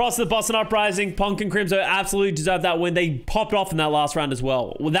props to the Boston Uprising. Punk and Crimzo absolutely deserve that win. They popped off in that last round as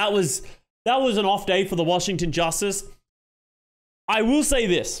well. Well, that was an off day for the Washington Justice. I will say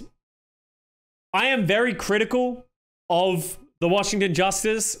this. I am very critical of the Washington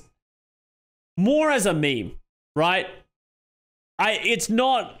Justice. More as a meme, right? It's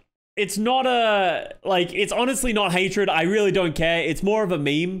honestly not hatred. I really don't care. It's more of a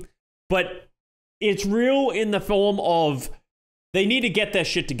meme. But it's real in the form of they need to get their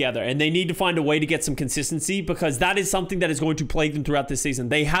shit together and they need to find a way to get some consistency because that is something that is going to plague them throughout this season.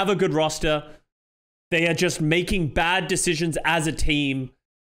 They have a good roster. They are just making bad decisions as a team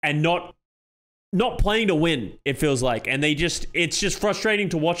and not playing to win, it feels like. And it's just frustrating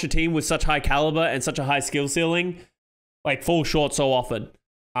to watch a team with such high caliber and such a high skill ceiling like fall short so often.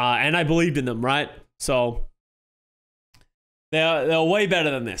 And I believed in them, right? So they're way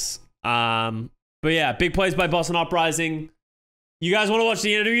better than this. But yeah, big plays by Boston Uprising. You guys want to watch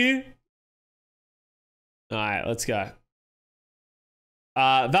the interview? All right, let's go.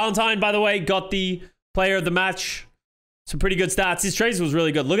 Valentine, by the way, got the player of the match. Some pretty good stats. His Tracer was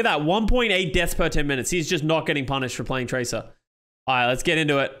really good. Look at that, 1.8 deaths per 10 minutes. He's just not getting punished for playing Tracer. All right, let's get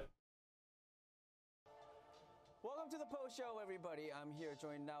into it. Welcome to the post show, everybody. I'm here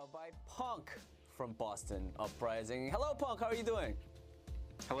joined now by Punk from Boston Uprising. Hello, Punk. How are you doing?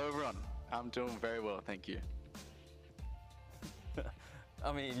 Hello, everyone. I'm doing very well, thank you.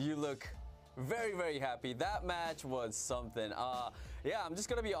 I mean, you look very, very happy. That match was something. Yeah, I'm just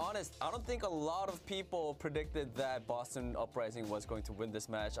gonna be honest. I don't think a lot of people predicted that Boston Uprising was going to win this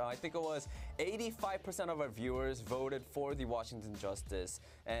match. I think it was 85% of our viewers voted for the Washington Justice,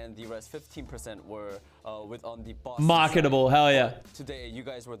 and the rest 15% were on the Boston Marketable, side. hell yeah. Today, you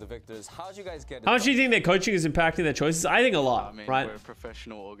guys were the victors. How'd you guys get it? How much do you think their coaching is impacting their choices? I think a lot, I mean, right? we're a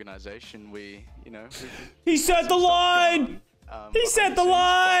professional organization. We, you know... He set the line! He set the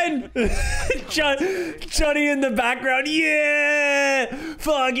line! Johnny in the background, yeah!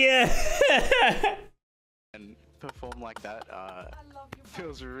 Fuck yeah! And perform like that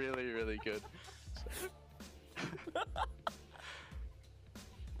feels really, really good.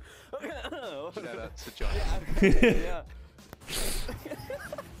 Shout out to Johnny. Yeah.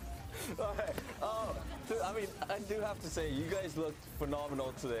 Alright. I mean, I do have to say, you guys looked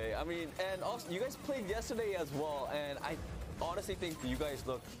phenomenal today. I mean, and also, you guys played yesterday as well, and I honestly think you guys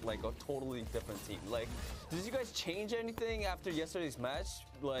look like a totally different team. Like, did you guys change anything after yesterday's match?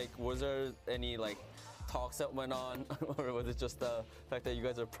 Like, was there any like talks that went on, or was it just the fact that you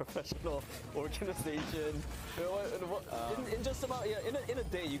guys are a professional organization? You know, in just about in a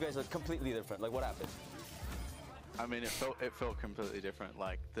day, you guys are completely different. Like, what happened? I mean, it felt completely different.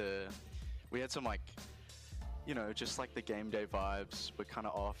 Like we had some like, you know, just like the game day vibes were kind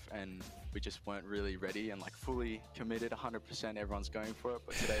of off, and we just weren't really ready and like fully committed 100%. Everyone's going for it,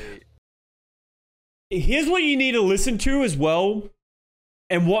 but today. Here's what you need to listen to as well,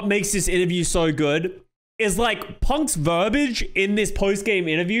 and what makes this interview so good is like Punk's verbiage in this post-game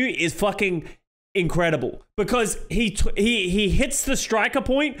interview is fucking incredible, because he hits the striker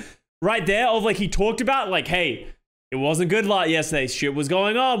point right there of like he talked about like, hey, it wasn't good like yesterday. Shit was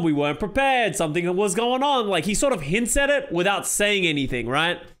going on. We weren't prepared. Something was going on. Like he sort of hints at it without saying anything,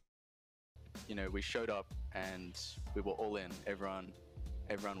 right? You know, we showed up and we were all in. Everyone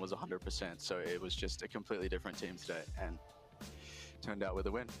was 100%. So it was just a completely different team today, and turned out with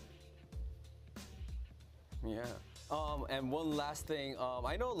a win. Yeah. And one last thing,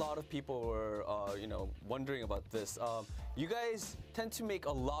 I know a lot of people were, you know, wondering about this. You guys tend to make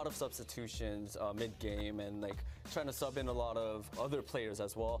a lot of substitutions mid-game and like trying to sub in a lot of other players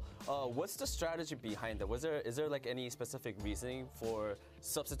as well. What's the strategy behind that? Is there like any specific reasoning for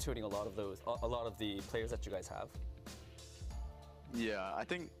substituting a lot of the players that you guys have? Yeah, I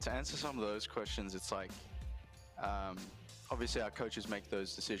think to answer some of those questions, it's like, obviously our coaches make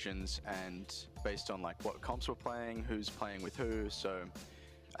those decisions, and based on like what comps we're playing, who's playing with who. So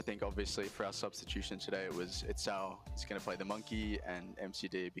I think obviously for our substitution today, it's going to play the Monkey and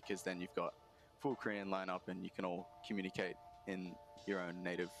MCD, because then you've got full Korean lineup and you can all communicate in your own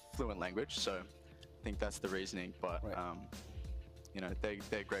native fluent language. So I think that's the reasoning, but right. you know,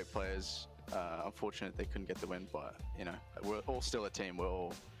 they're great players. Unfortunate they couldn't get the win, but you know, we're all still a team. We're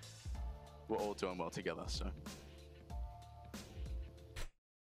all doing well together. So.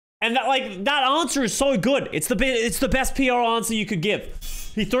 And that answer is so good. It's the best PR answer you could give.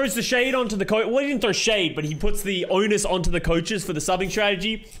 He throws the shade onto the coach. Well, he didn't throw shade, but he puts the onus onto the coaches for the subbing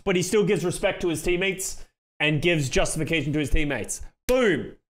strategy, but he still gives respect to his teammates and gives justification to his teammates.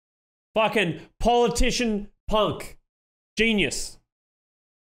 Boom. Fucking politician Punk. Genius.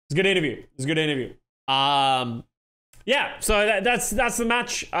 It's a good interview. Yeah, so that's the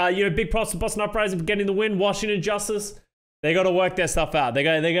match. You know, big props to Boston Uprising for getting the win. Washington Justice, they got to work their stuff out. They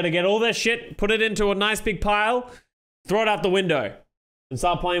got to get all their shit, put it into a nice big pile, throw it out the window, and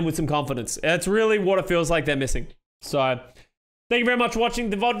start playing with some confidence. That's really what it feels like they're missing. So, thank you very much for watching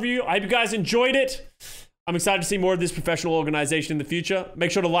the VOD review. I hope you guys enjoyed it. I'm excited to see more of this professional organization in the future.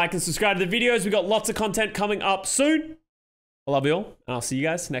 Make sure to like and subscribe to the videos. We got lots of content coming up soon. I love you all, and I'll see you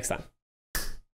guys next time.